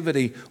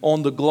activity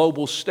on the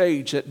global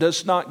stage that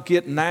does not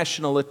get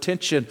national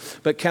attention.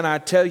 But can I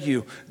tell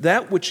you,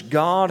 that which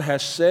God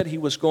has said He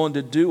was going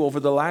to do over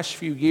the last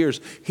few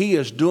years, He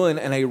is doing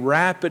in a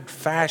rapid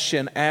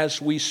fashion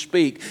as we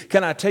speak.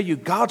 Can I tell you,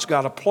 God's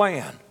got a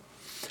plan.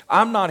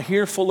 I'm not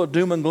here full of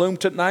doom and gloom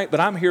tonight, but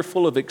I'm here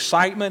full of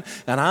excitement,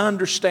 and I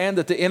understand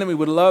that the enemy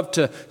would love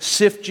to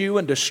sift you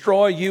and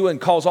destroy you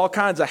and cause all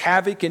kinds of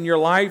havoc in your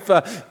life.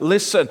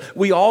 Listen,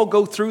 we all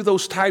go through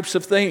those types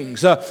of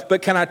things,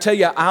 but can I tell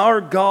you, our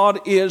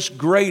God is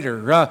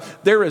greater.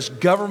 There is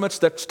governments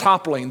that's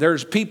toppling.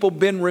 There's people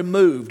being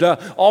removed.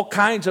 All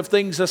kinds of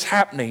things that's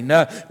happening.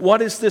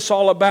 What is this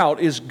all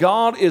about? Is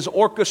God is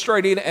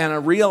orchestrating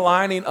and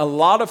realigning a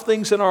lot of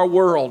things in our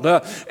world,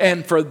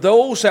 and for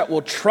those that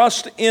will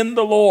trust in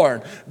the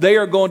Lord, they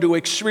are going to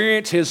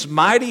experience His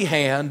mighty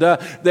hand.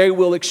 They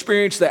will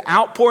experience the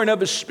outpouring of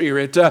His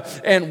Spirit,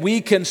 and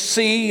we can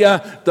see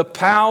the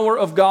power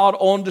of God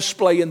on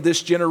display in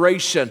this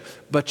generation.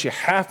 But you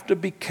have to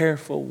be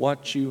careful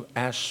what you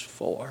ask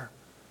for.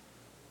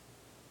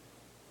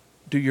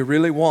 Do you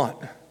really want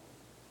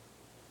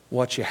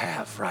what you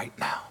have right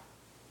now?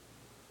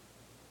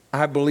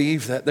 I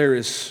believe that there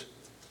is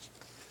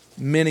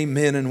many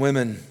men and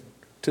women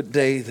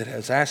today that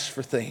has asked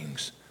for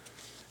things.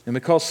 And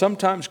because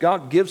sometimes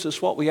God gives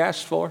us what we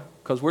ask for,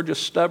 because we're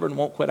just stubborn and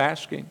won't quit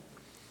asking.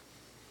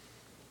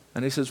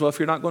 And He says, well, if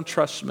you're not going to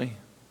trust me,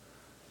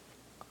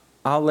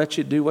 I'll let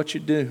you do what you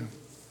do.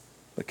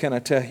 But can I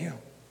tell you,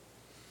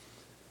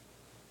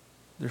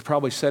 they're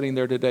probably sitting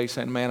there today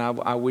saying, man,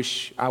 I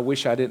wish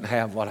I didn't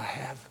have what I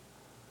have.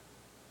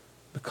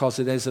 Because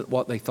it isn't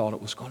what they thought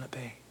it was going to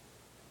be.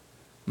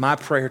 My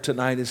prayer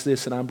tonight is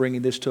this, and I'm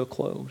bringing this to a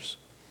close.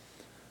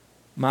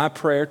 My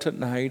prayer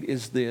tonight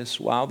is this: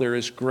 while there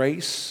is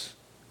grace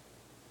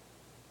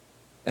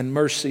and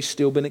mercy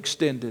still been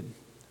extended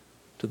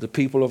to the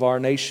people of our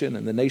nation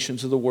and the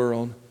nations of the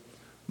world,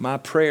 my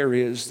prayer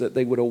is that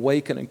they would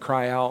awaken and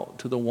cry out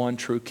to the one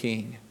true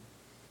King.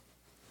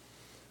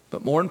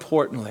 But more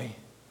importantly,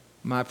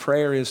 my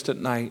prayer is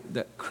tonight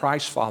that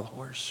Christ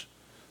followers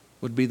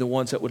would be the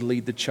ones that would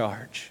lead the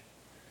charge,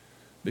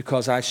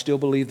 because I still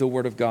believe the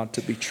Word of God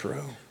to be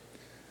true.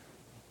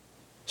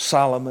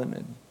 Solomon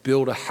had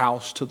built a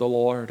house to the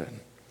Lord, and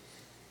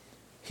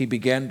he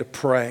began to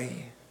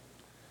pray.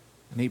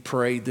 And he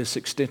prayed this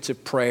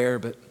extensive prayer,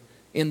 but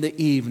in the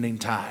evening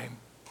time,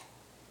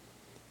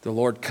 the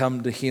Lord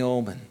come to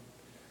him, and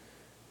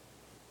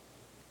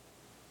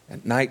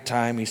at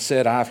nighttime he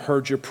said, I've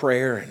heard your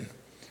prayer, and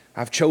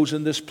I've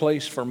chosen this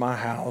place for my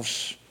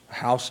house, a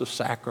house of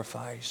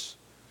sacrifice.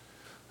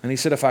 And he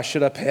said, if I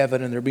shut up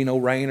heaven and there be no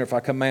rain, or if I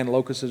command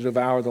locusts to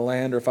devour the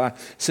land, or if I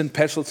send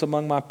pestilence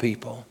among my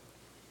people.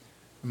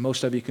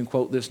 Most of you can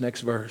quote this next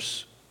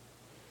verse.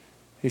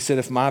 He said,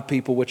 if my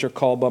people which are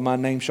called by my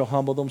name shall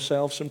humble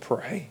themselves and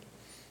pray,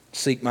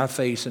 seek my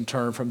face and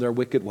turn from their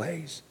wicked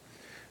ways,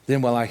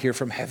 then will I hear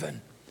from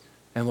heaven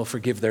and will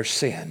forgive their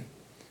sin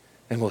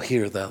and will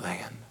heal the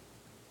land.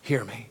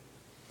 Hear me.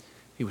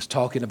 He was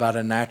talking about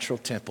a natural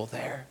temple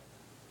there.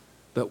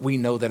 But we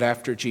know that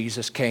after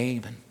Jesus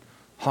came and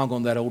hung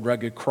on that old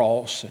rugged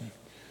cross and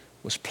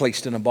was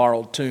placed in a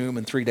borrowed tomb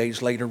and 3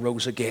 days later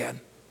rose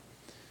again,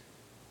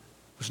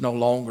 it was no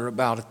longer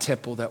about a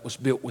temple that was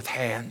built with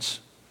hands.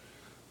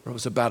 It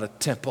was about a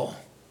temple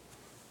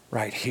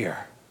right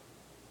here.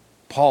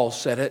 Paul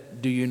said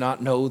it, do you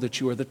not know that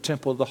you are the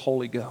temple of the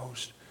Holy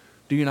Ghost?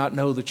 Do you not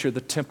know that you're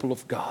the temple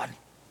of God?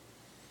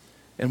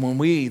 And when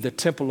we, the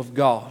temple of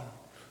God,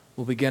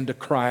 will begin to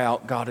cry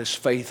out, God is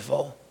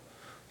faithful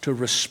to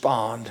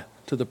respond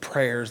to the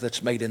prayers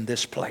that's made in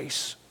this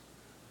place.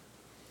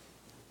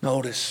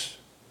 Notice,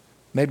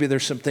 maybe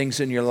there's some things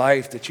in your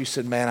life that you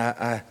said, man,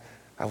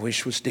 I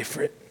wish was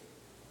different.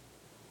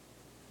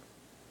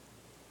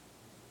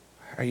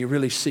 Are you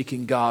really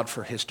seeking God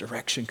for His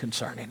direction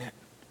concerning it?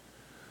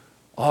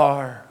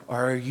 Or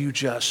are you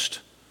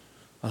just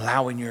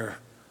allowing your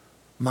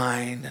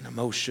mind and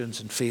emotions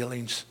and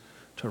feelings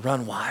to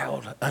run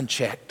wild,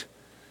 unchecked,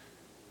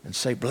 and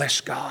say,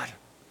 bless God,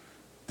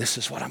 this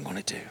is what I'm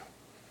going to do.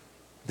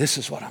 This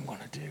is what I'm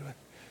going to do.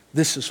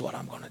 This is what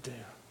I'm going to do.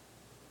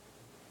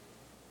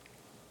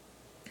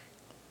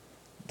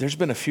 There's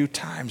been a few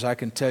times I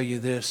can tell you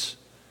this.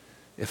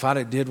 If I'd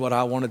have did what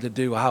I wanted to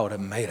do, I would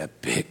have made a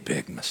big,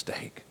 big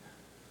mistake.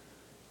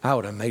 I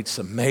would have made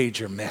some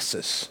major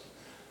messes.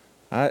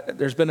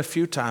 There's been a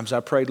few times I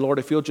prayed, Lord,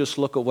 if you'll just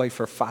look away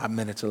for 5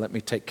 minutes and let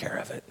me take care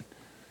of it.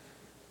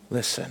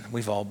 Listen,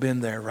 we've all been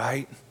there,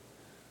 right?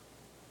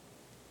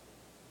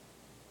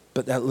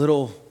 But that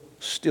little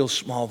still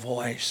small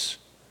voice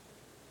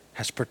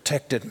has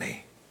protected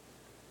me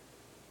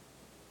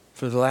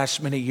for the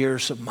last many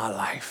years of my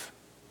life.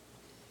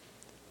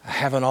 I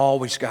haven't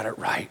always got it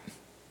right.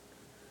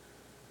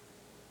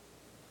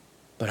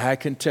 But I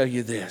can tell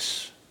you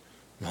this,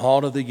 in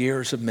all of the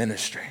years of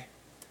ministry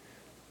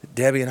that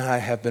Debbie and I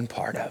have been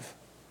part of,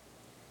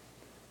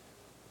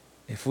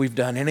 If we've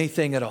done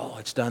anything at all,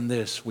 it's done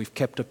this. We've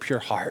kept a pure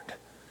heart.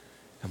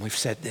 And we've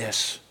said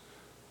this,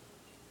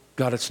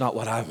 God, it's not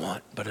what I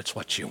want, but it's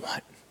what you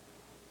want.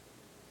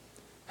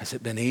 Has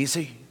it been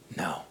easy?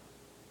 No.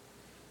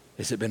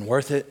 Has it been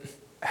worth it?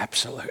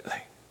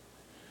 Absolutely.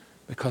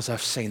 Because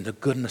I've seen the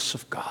goodness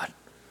of God,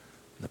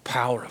 the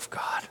power of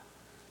God,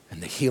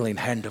 and the healing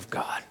hand of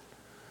God.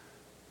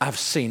 I've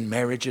seen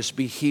marriages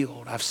be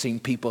healed. I've seen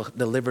people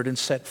delivered and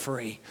set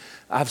free.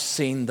 I've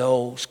seen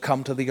those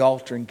come to the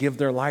altar and give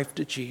their life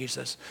to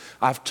Jesus.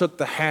 I've took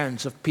the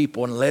hands of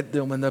people and led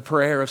them in the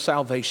prayer of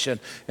salvation,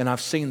 and I've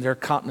seen their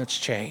countenance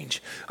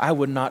change. I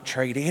would not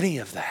trade any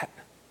of that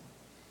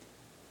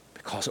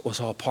because it was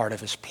all part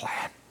of his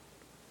plan.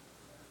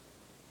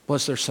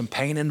 Was there some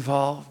pain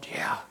involved?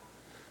 Yeah.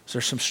 Was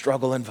there some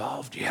struggle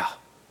involved? Yeah.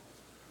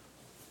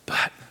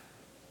 But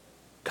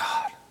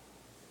God,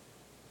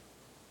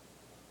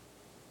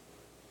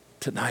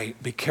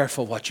 tonight, be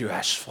careful what you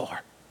ask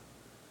for.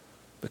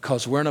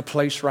 Because we're in a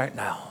place right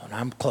now, and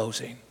I'm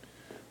closing.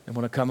 I'm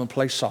going to come and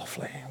play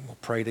softly, and we'll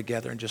pray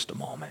together in just a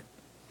moment.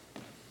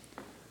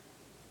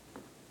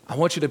 I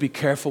want you to be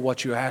careful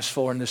what you ask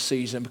for in this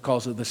season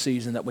because of the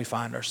season that we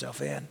find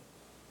ourselves in.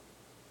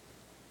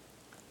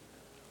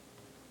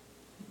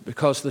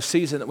 Because the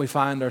season that we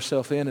find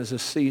ourselves in is a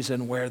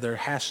season where there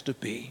has to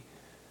be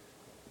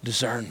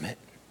discernment.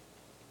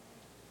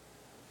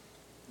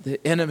 The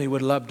enemy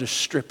would love to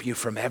strip you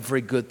from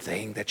every good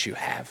thing that you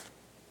have.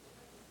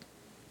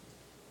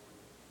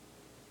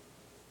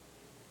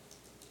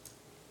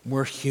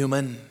 We're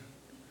human.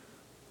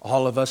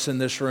 All of us in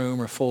this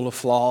room are full of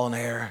flaw and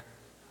error.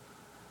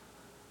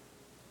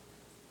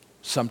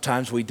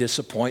 Sometimes we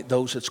disappoint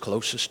those that's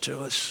closest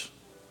to us.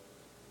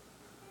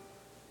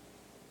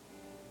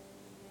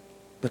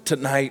 But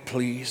tonight,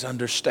 please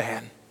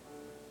understand.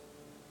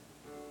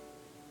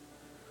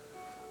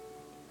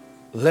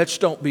 Let's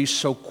don't be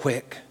so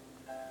quick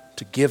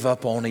to give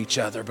up on each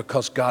other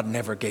because God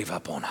never gave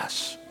up on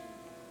us.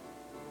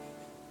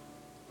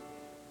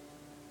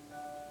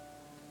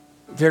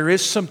 There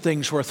is some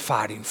things worth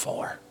fighting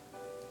for.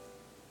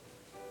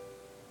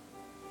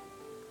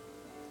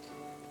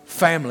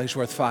 Families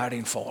worth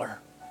fighting for.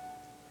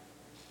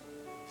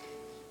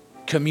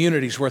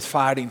 Communities worth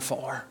fighting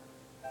for.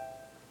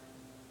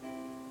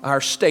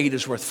 Our state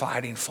is worth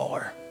fighting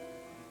for.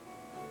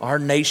 Our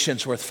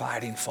nation's worth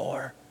fighting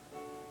for.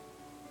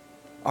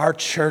 Our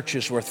church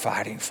is worth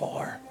fighting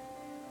for.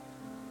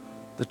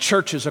 The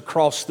churches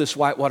across this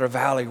Whitewater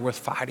Valley are worth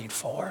fighting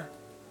for.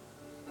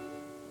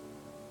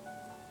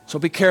 So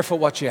be careful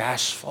what you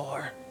ask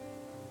for.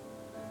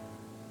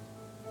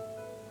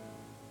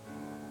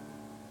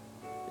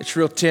 It's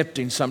real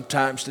tempting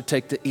sometimes to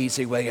take the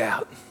easy way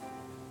out.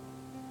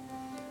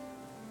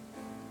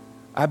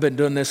 I've been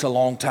doing this a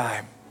long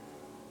time,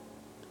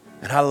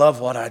 and I love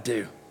what I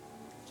do.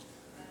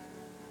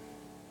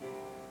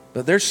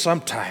 But there's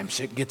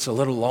sometimes it gets a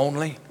little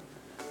lonely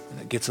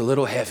and it gets a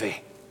little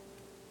heavy.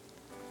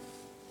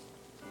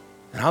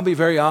 And I'll be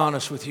very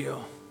honest with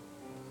you.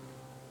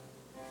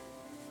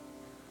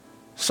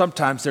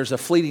 Sometimes there's a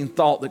fleeting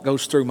thought that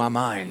goes through my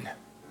mind.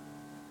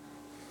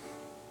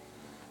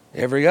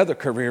 Every other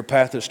career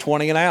path is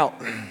 20 and out.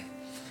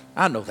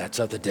 I know that's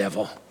of the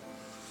devil.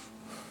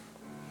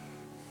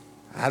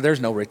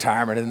 There's no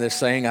retirement in this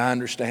thing. I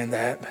understand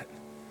that.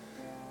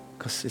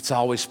 Because it's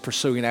always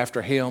pursuing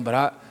after him.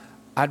 But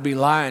I'd be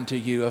lying to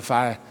you if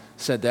I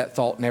said that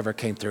thought never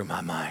came through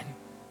my mind.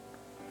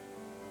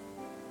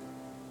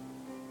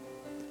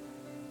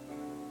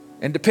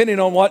 And depending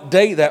on what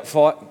day that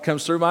thought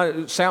comes through,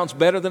 it sounds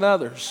better than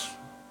others.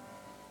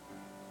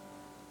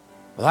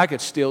 Well, I could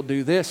still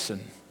do this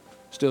and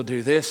still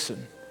do this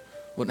and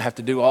wouldn't have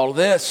to do all of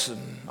this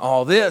and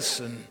all this.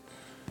 And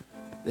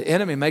the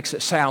enemy makes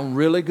it sound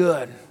really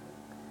good.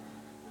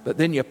 But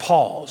then you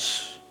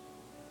pause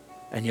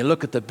and you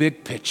look at the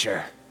big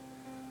picture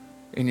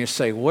and you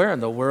say, where in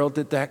the world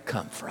did that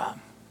come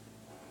from?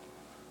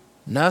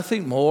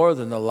 Nothing more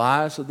than the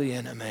lies of the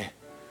enemy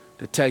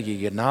to tell you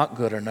you're not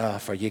good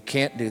enough or you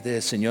can't do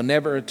this and you'll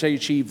never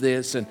achieve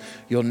this and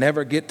you'll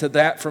never get to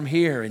that from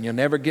here and you'll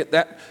never get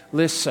that.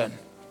 Listen,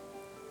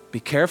 be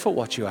careful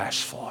what you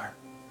ask for.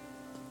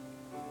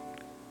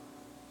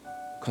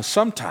 Because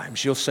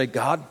sometimes you'll say,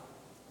 God,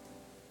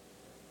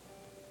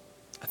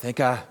 I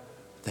think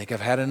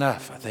I've had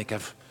enough. I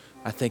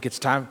think it's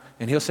time.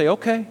 And he'll say,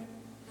 okay,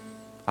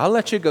 I'll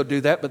let you go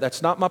do that, but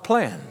that's not my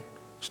plan.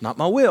 It's not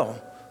my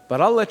will, but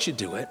I'll let you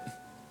do it.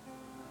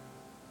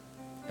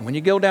 And when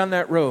you go down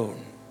that road,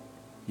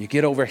 you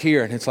get over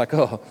here and it's like,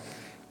 oh,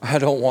 I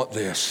don't want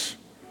this.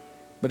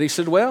 But he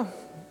said, well,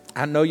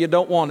 I know you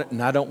don't want it and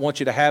I don't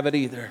want you to have it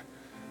either,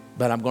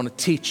 but I'm going to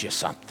teach you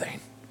something.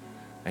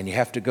 And you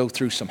have to go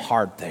through some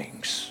hard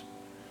things.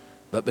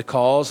 But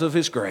because of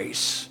his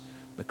grace,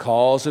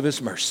 because of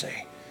his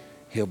mercy,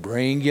 he'll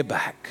bring you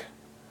back.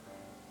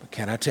 But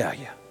can I tell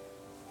you,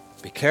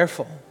 be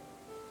careful.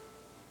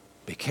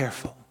 Be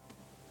careful.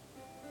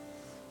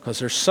 Because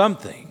there's some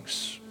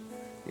things,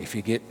 if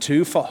you get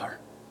too far,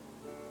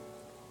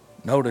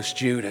 notice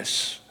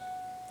Judas.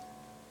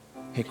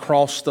 He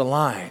crossed the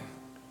line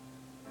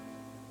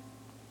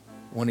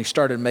when he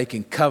started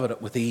making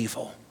covenant with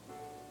evil.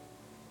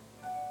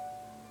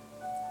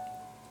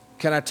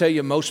 Can I tell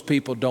you, most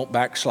people don't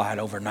backslide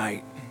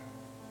overnight.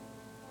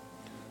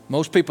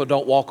 Most people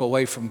don't walk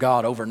away from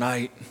God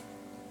overnight.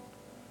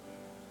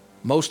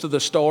 Most of the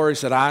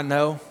stories that I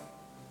know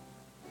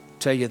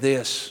tell you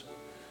this: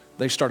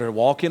 they started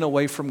walking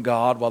away from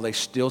God while they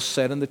still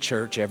sat in the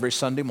church every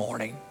Sunday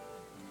morning.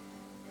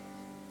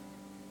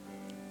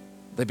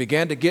 They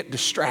began to get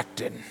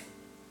distracted.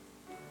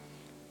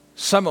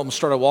 Some of them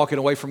started walking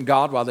away from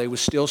God while they were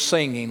still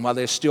singing, while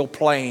they were still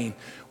playing,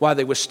 while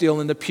they were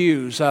still in the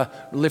pews,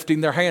 lifting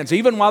their hands.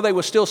 Even while they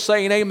were still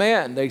saying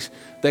amen,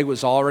 they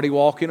was already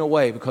walking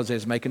away because they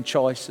was making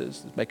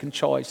choices.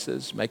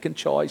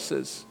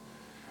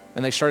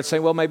 And they started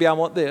saying, well, maybe I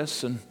want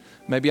this, and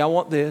maybe I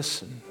want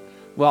this, and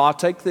well, I'll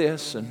take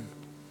this. And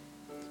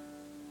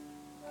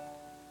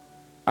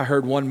I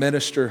heard one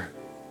minister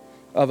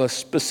of a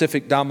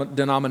specific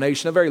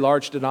denomination, a very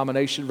large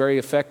denomination, very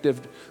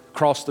effective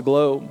across the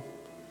globe.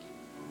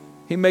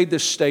 He made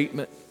this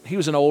statement. He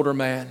was an older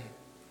man.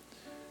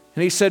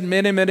 And he said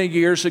many, many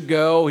years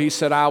ago, he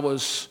said I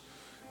was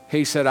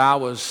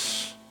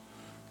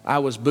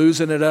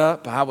boozing it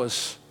up. I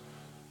was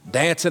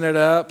dancing it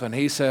up. And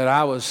he said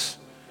I was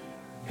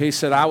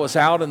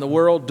out in the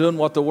world doing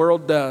what the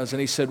world does. And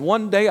he said,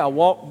 one day I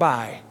walked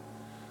by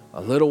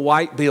a little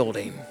white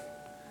building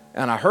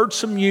and I heard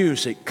some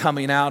music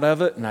coming out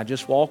of it, and I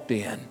just walked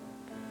in.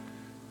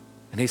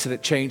 And he said,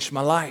 it changed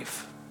my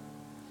life.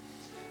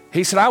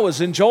 He said, I was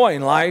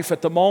enjoying life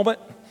at the moment.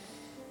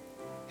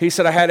 He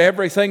said, I had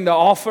everything to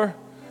offer.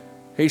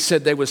 He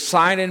said, they was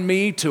signing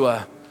me to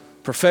a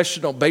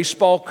professional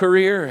baseball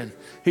career. And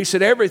he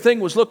said, everything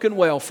was looking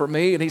well for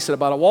me. And he said,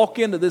 about I walk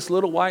into this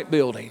little white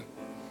building.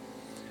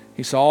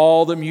 He said,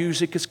 all the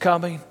music is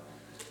coming.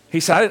 He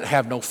said, I didn't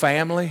have no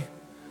family.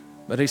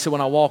 But he said, when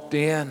I walked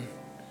in,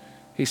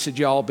 he said,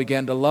 y'all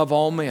began to love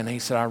on me. And he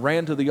said, I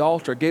ran to the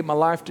altar, gave my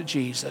life to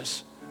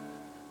Jesus.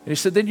 And he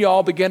said, then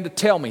y'all began to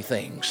tell me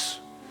things.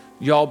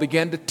 Y'all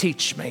began to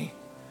teach me.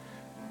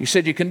 He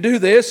said, you can do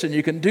this, and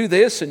you can do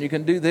this, and you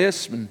can do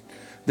this. And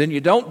then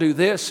you don't do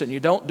this, and you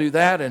don't do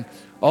that. And,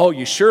 oh,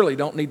 you surely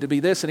don't need to be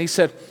this. And he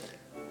said,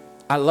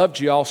 I loved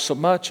you all so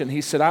much. And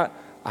he said,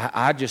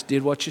 I just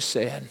did what you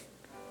said.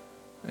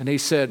 And he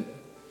said,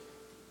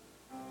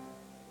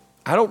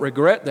 I don't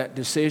regret that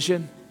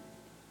decision.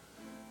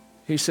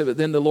 He said, but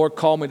then the Lord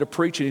called me to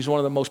preach, and he's one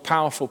of the most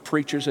powerful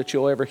preachers that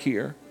you'll ever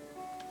hear,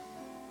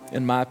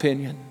 in my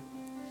opinion.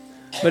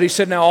 But he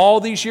said, now all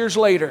these years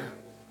later,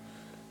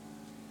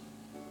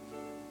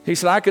 he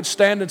said, I could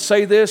stand and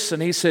say this,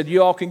 and he said,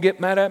 you all can get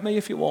mad at me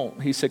if you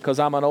want. He said, because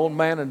I'm an old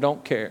man and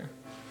don't care.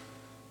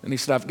 And he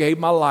said, I've gave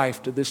my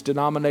life to this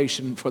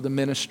denomination for the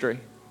ministry.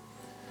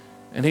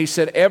 And he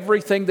said,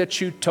 everything that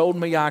you told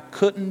me I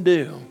couldn't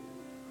do,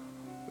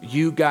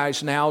 you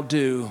guys now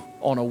do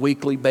on a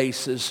weekly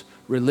basis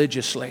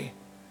religiously.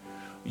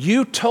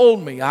 You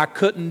told me I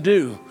couldn't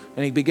do.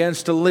 And he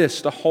begins to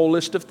list a whole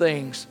list of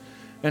things.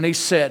 And he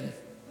said,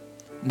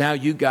 now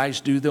you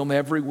guys do them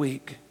every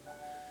week.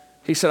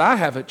 He said, I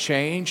haven't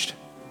changed.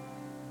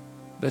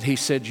 But he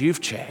said,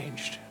 you've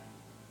changed.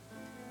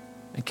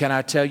 And can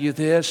I tell you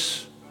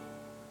this?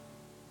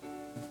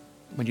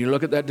 When you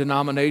look at that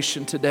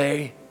denomination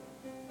today,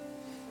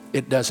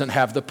 it doesn't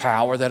have the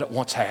power that it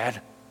once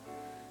had.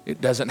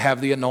 It doesn't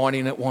have the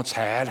anointing it once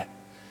had.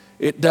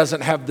 It doesn't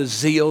have the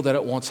zeal that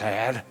it once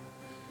had.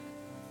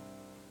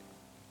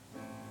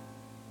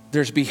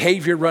 There's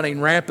behavior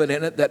running rampant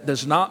in it that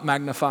does not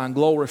magnify and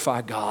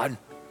glorify God.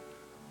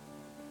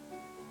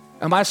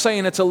 Am I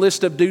saying it's a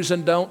list of do's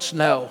and don'ts?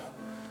 No.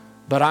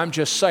 But I'm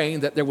just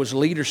saying that there was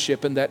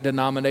leadership in that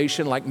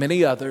denomination, like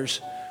many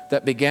others,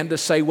 that began to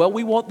say, well,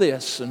 we want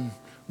this. And,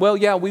 well,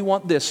 yeah, we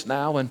want this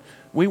now. And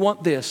we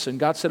want this. And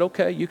God said,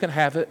 okay, you can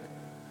have it.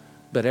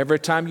 But every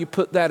time you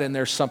put that in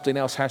there, something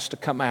else has to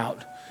come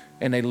out.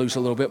 And they lose a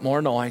little bit more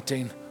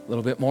anointing, a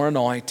little bit more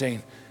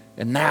anointing.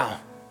 And now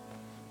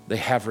they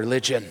have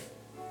religion.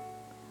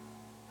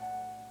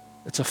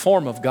 It's a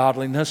form of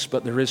godliness,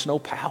 but there is no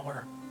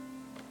power.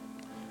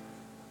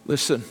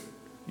 Listen,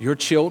 your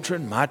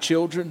children, my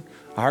children,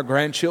 our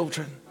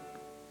grandchildren,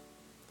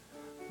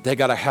 they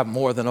got to have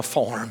more than a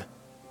form.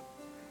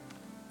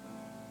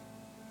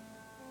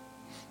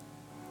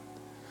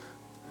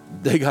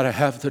 They got to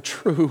have the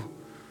true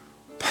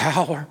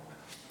power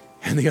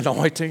and the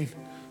anointing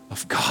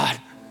of God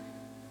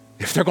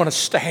if they're going to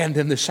stand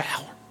in this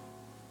hour.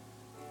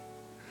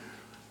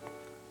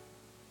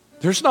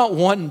 There's not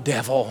one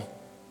devil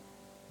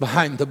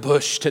behind the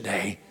bush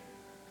today,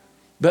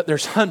 but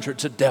there's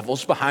hundreds of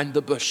devils behind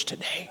the bush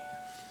today,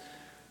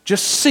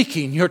 just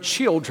seeking your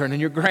children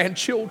and your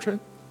grandchildren.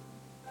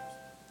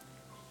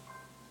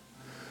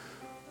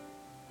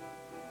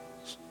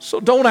 So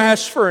don't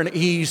ask for an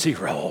easy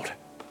road.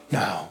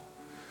 No.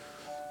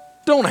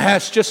 Don't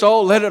ask just,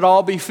 oh, let it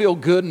all be feel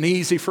good and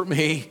easy for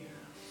me.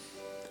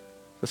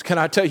 Because can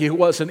I tell you, it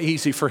wasn't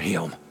easy for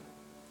him.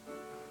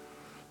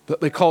 But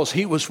because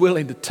he was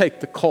willing to take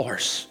the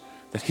course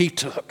that he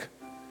took,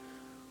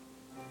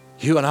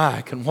 You and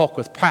I can walk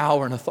with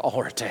power and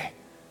authority.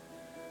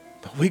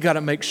 But we got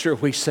to make sure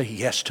we say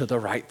yes to the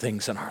right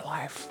things in our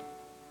life.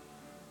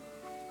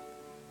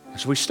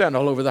 As we stand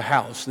all over the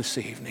house this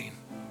evening,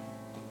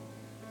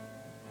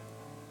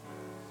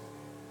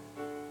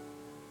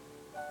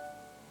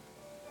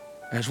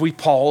 as we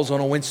pause on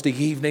a Wednesday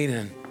evening,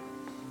 and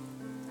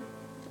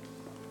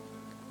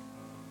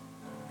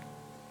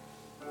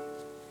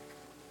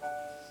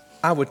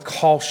I would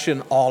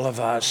caution all of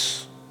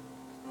us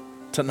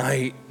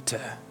tonight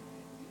to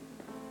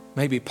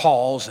maybe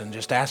pause and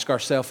just ask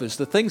ourselves, is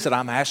the things that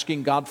I'm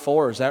asking God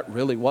for, is that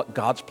really what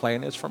God's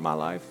plan is for my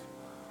life?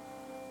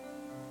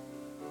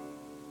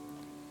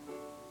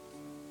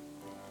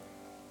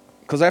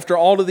 Because after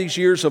all of these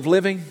years of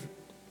living,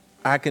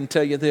 I can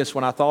tell you this,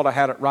 when I thought I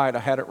had it right, I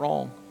had it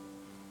wrong.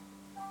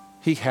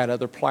 He had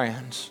other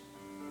plans.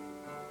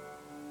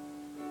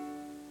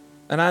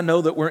 And I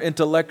know that we're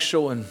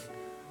intellectual, and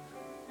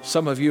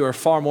some of you are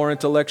far more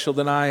intellectual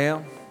than I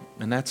am,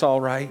 and that's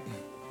all right.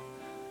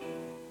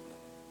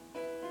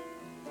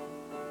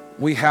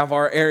 We have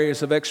our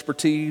areas of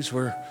expertise.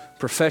 We're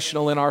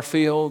professional in our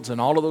fields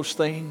and all of those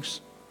things.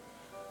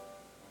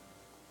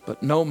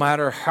 But no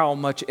matter how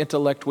much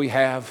intellect we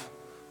have,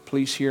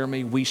 please hear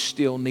me, we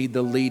still need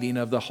the leading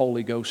of the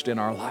Holy Ghost in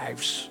our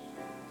lives.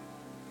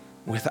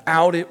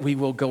 Without it, we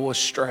will go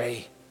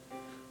astray.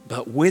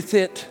 But with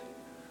it,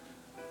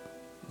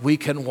 we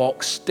can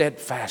walk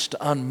steadfast,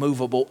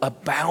 unmovable,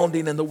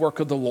 abounding in the work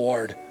of the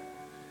Lord,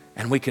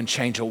 and we can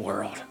change a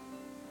world.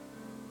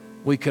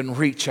 We can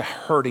reach a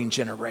hurting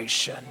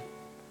generation.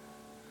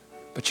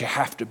 But you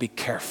have to be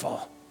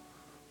careful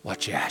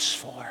what you ask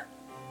for.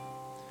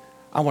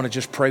 I want to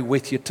just pray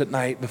with you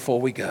tonight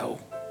before we go.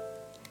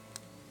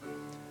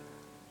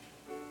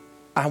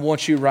 I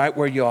want you right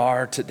where you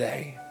are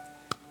today.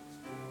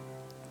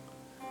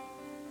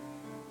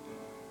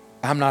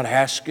 I'm not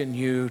asking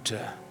you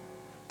to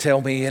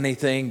tell me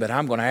anything, but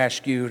I'm going to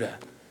ask you to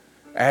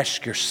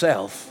ask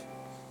yourself,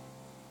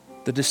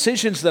 the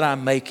decisions that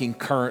I'm making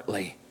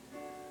currently,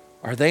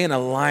 are they in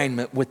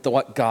alignment with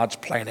what God's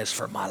plan is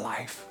for my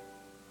life?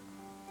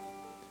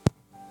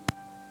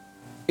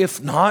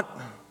 If not,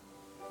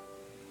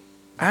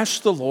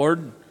 ask the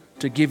Lord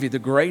to give you the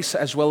grace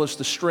as well as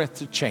the strength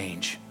to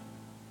change.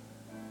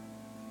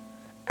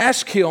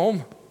 Ask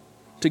Him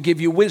to give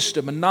you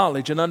wisdom and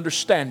knowledge and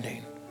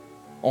understanding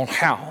on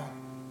how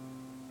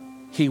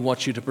He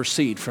wants you to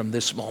proceed from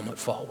this moment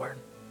forward.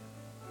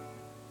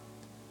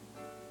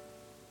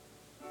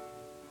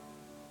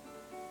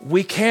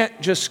 We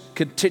can't just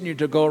continue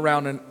to go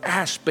around and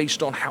ask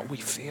based on how we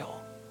feel.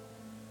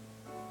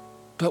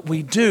 But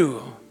we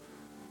do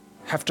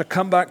have to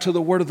come back to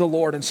the word of the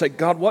Lord and say,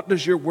 God, what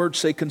does your word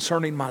say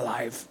concerning my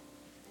life?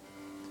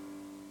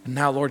 And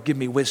now, Lord, give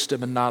me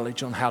wisdom and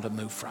knowledge on how to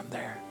move from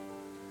there.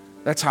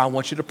 That's how I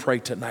want you to pray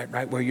tonight,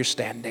 right where you're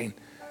standing,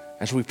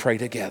 as we pray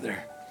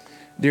together.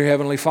 Dear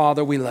Heavenly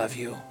Father, we love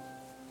you.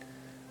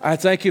 I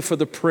thank you for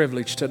the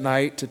privilege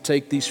tonight to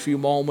take these few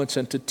moments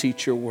and to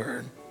teach your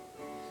word.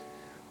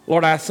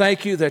 Lord, I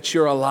thank you that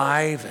you're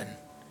alive and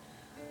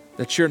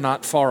that you're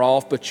not far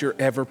off, but you're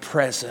ever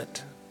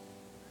present.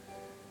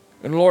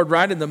 And Lord,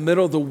 right in the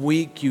middle of the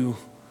week, you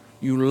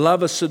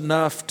love us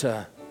enough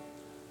to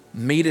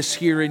meet us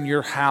here in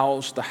your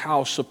house, the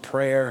house of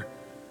prayer,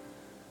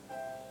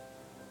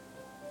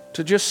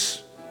 to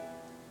just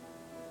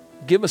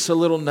give us a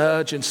little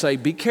nudge and say,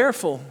 be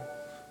careful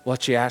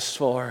what you ask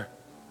for.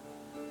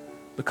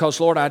 Because,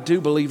 Lord, I do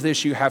believe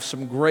this, you have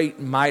some great,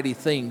 mighty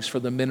things for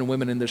the men and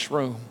women in this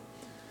room,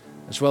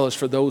 as well as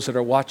for those that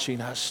are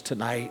watching us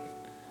tonight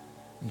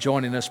and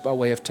joining us by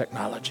way of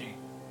technology.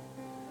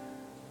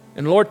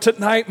 And Lord,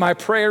 tonight my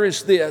prayer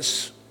is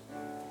this.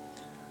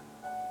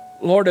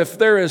 Lord, if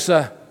there's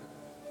a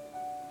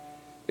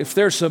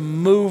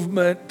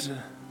movement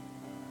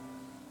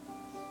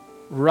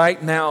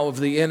right now of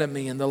the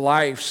enemy in the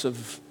lives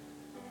of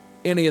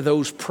any of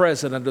those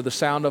present under the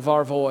sound of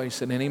our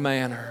voice in any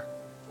manner,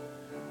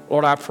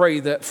 Lord, I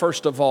pray that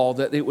first of all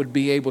that it would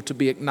be able to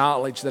be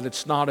acknowledged that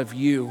it's not of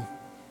you,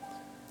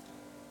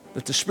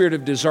 that the spirit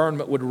of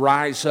discernment would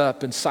rise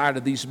up inside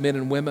of these men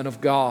and women of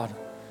God,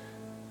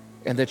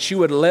 and that you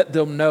would let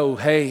them know,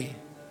 hey,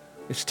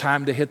 it's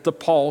time to hit the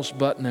pause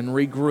button and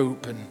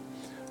regroup and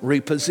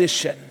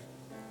reposition.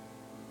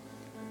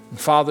 And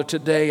Father,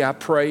 today I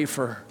pray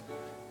for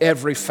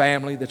every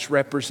family that's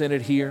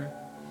represented here.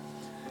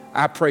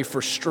 I pray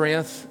for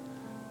strength.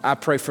 I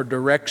pray for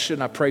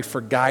direction. I pray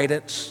for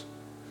guidance.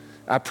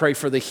 I pray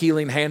for the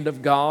healing hand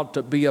of God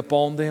to be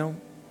upon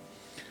them.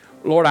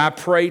 Lord, I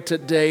pray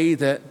today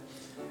that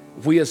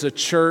we as a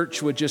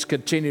church would just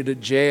continue to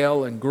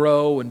gel and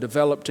grow and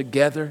develop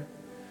together.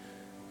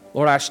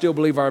 Lord, I still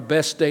believe our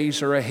best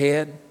days are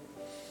ahead.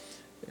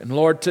 And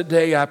Lord,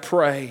 today I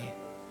pray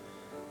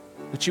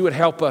that you would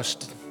help us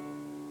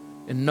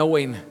in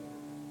knowing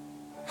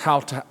how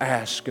to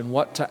ask and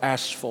what to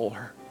ask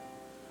for.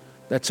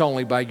 That's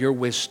only by your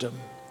wisdom.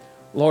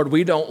 Lord,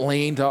 we don't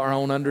lean to our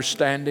own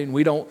understanding.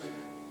 We don't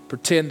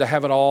pretend to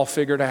have it all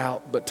figured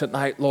out. But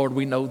tonight, Lord,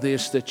 we know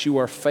this, that you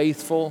are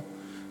faithful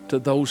to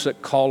those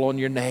that call on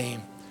your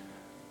name.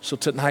 So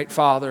tonight,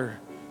 Father,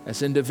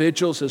 as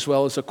individuals as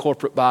well as a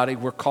corporate body,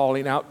 we're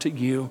calling out to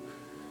you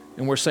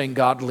and we're saying,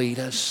 God, lead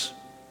us.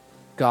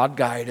 God,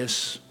 guide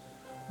us.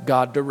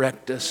 God,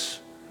 direct us.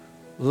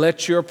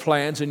 Let your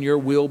plans and your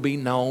will be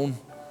known.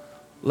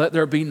 Let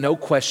there be no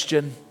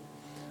question.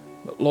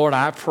 But Lord,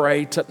 I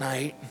pray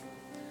tonight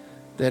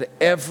that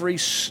every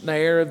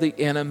snare of the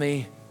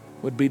enemy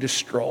would be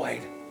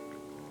destroyed.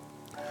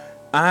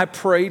 I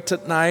pray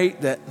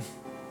tonight that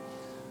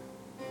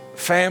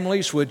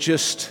families would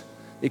just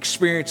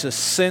experience a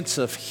sense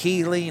of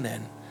healing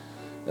and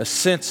a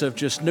sense of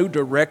just new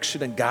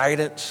direction and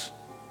guidance.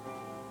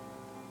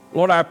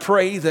 Lord, I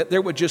pray that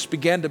there would just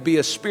begin to be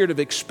a spirit of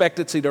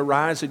expectancy to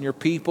rise in your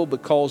people,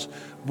 because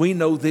we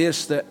know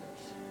this, that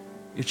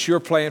it's your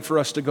plan for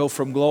us to go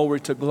from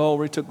glory to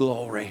glory to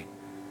glory.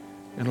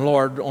 And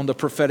Lord, on the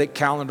prophetic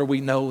calendar,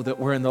 we know that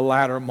we're in the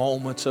latter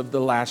moments of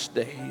the last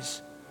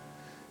days.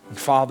 And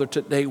Father,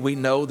 today we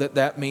know that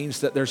that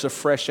means that there's a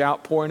fresh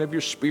outpouring of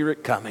your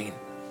Spirit coming.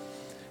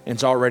 And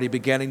it's already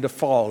beginning to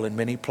fall in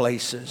many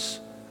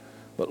places.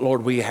 But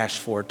Lord, we ask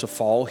for it to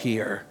fall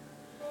here.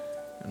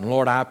 And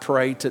Lord, I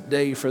pray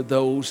today for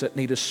those that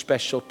need a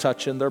special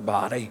touch in their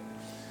body,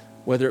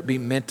 whether it be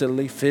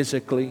mentally,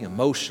 physically,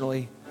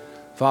 emotionally.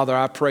 Father,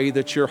 I pray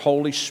that your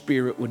Holy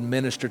Spirit would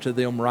minister to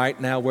them right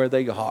now where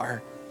they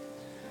are.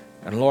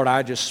 And Lord,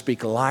 I just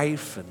speak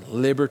life and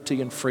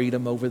liberty and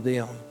freedom over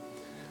them.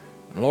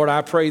 And Lord,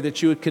 I pray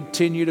that you would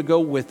continue to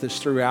go with us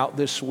throughout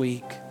this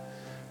week.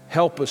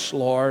 Help us,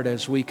 Lord,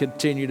 as we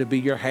continue to be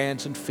your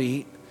hands and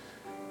feet.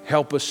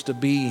 Help us to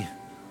be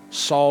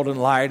salt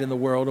and light in the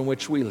world in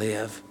which we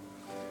live.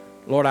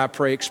 Lord, I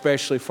pray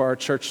especially for our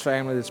church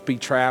family that's be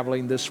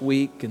traveling this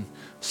week, and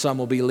some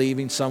will be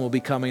leaving, some will be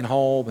coming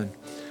home. And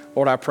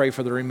Lord, I pray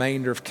for the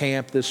remainder of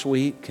camp this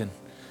week, and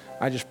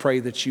I just pray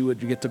that you would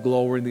get the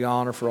glory and the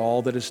honor for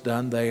all that is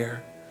done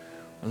there.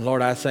 And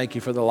Lord, I thank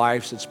you for the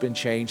lives that's been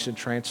changed and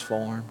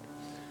transformed.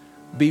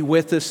 Be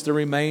with us the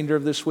remainder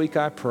of this week,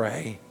 I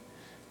pray,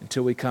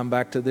 until we come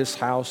back to this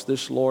house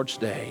this Lord's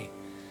Day.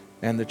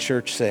 And the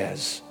church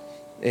says,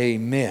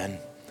 amen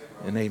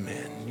and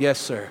amen. Yes,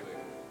 sir.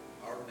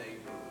 Our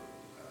neighbor,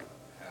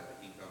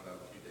 he found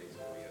out 2 days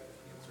ago he had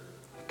cancer.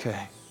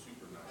 Okay.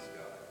 Super nice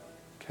guy.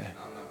 Okay. And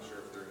I'm not sure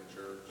if they're in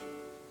church,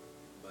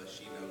 but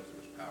she knows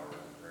there's power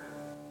in prayer.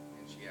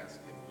 And she asked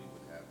if we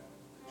would have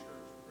the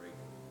church pray.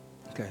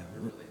 Okay. They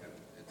really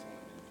haven't, it's only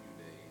been a few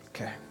days.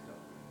 Okay.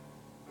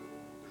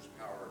 There's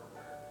power in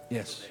prayer.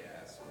 Yes. They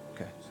asked.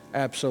 Okay.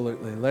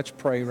 Absolutely. Let's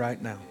pray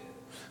right now.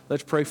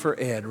 Let's pray for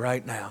Ed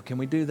right now. Can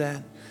we do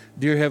that?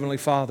 Dear Heavenly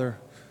Father,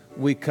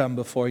 we come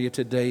before you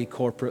today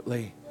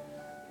corporately.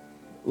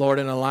 Lord,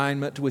 in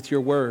alignment with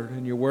your word.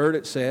 In your word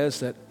it says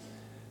that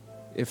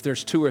if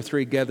there's 2 or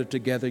 3 gathered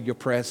together, you're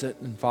present.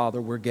 And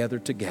Father, we're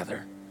gathered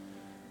together.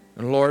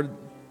 And Lord,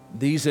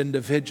 these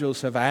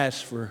individuals have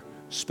asked for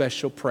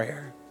special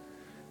prayer.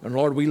 And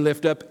Lord, we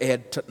lift up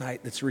Ed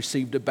tonight that's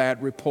received a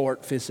bad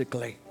report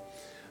physically.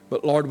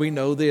 But Lord, we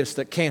know this,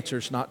 that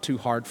cancer's not too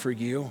hard for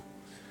you.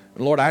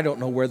 And Lord, I don't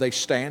know where they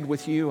stand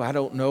with you. I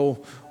don't know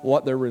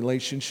what their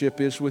relationship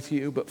is with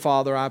you. But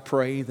Father, I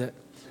pray that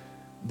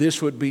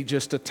this would be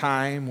just a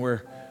time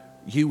where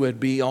you would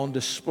be on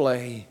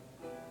display.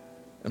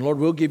 And Lord,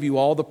 we'll give you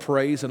all the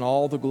praise and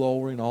all the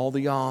glory and all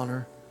the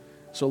honor.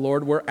 So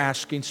Lord, we're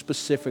asking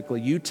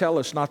specifically. You tell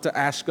us not to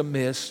ask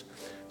amiss.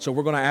 So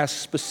we're going to ask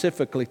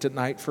specifically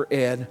tonight for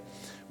Ed.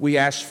 We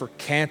ask for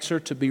cancer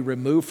to be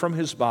removed from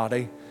his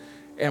body.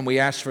 And we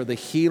ask for the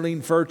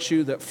healing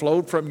virtue that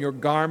flowed from your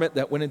garment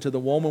that went into the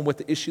woman with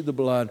the issue of the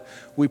blood.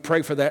 We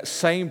pray for that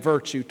same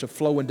virtue to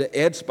flow into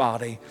Ed's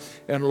body.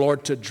 And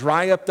Lord, to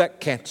dry up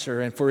that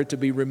cancer and for it to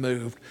be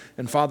removed.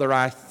 And Father,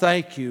 I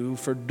thank you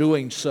for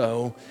doing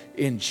so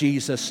in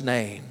Jesus'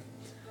 name.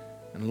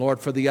 And Lord,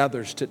 for the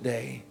others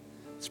today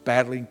that's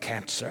battling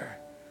cancer,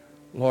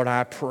 Lord,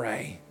 I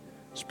pray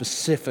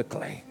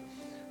specifically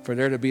for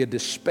there to be a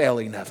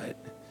dispelling of it.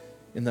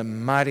 In the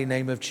mighty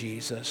name of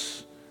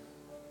Jesus.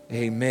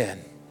 Amen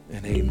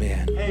and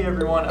amen. Hey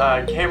everyone,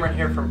 Cameron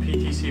here from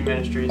PTC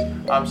Ministries.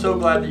 I'm so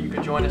glad that you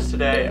could join us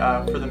today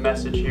for the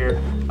message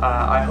here.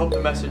 I hope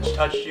the message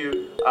touched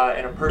you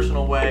in a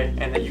personal way,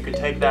 and that you could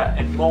take that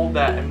and mold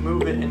that and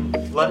move it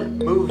and let it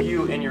move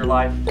you in your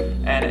life.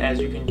 And as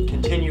you can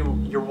continue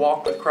your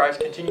walk with Christ,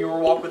 continue your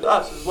walk with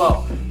us as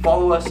well.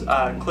 Follow us,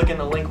 click in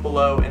the link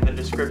below in the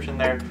description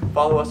there.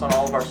 Follow us on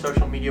all of our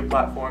social media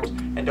platforms,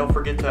 and don't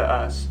forget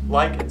to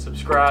like and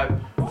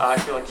subscribe. I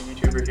feel like a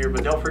YouTuber here,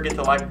 but don't forget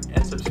to like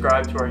and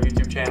subscribe to our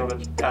YouTube channel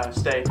to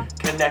stay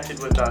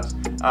connected with us.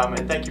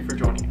 And thank you for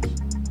joining us.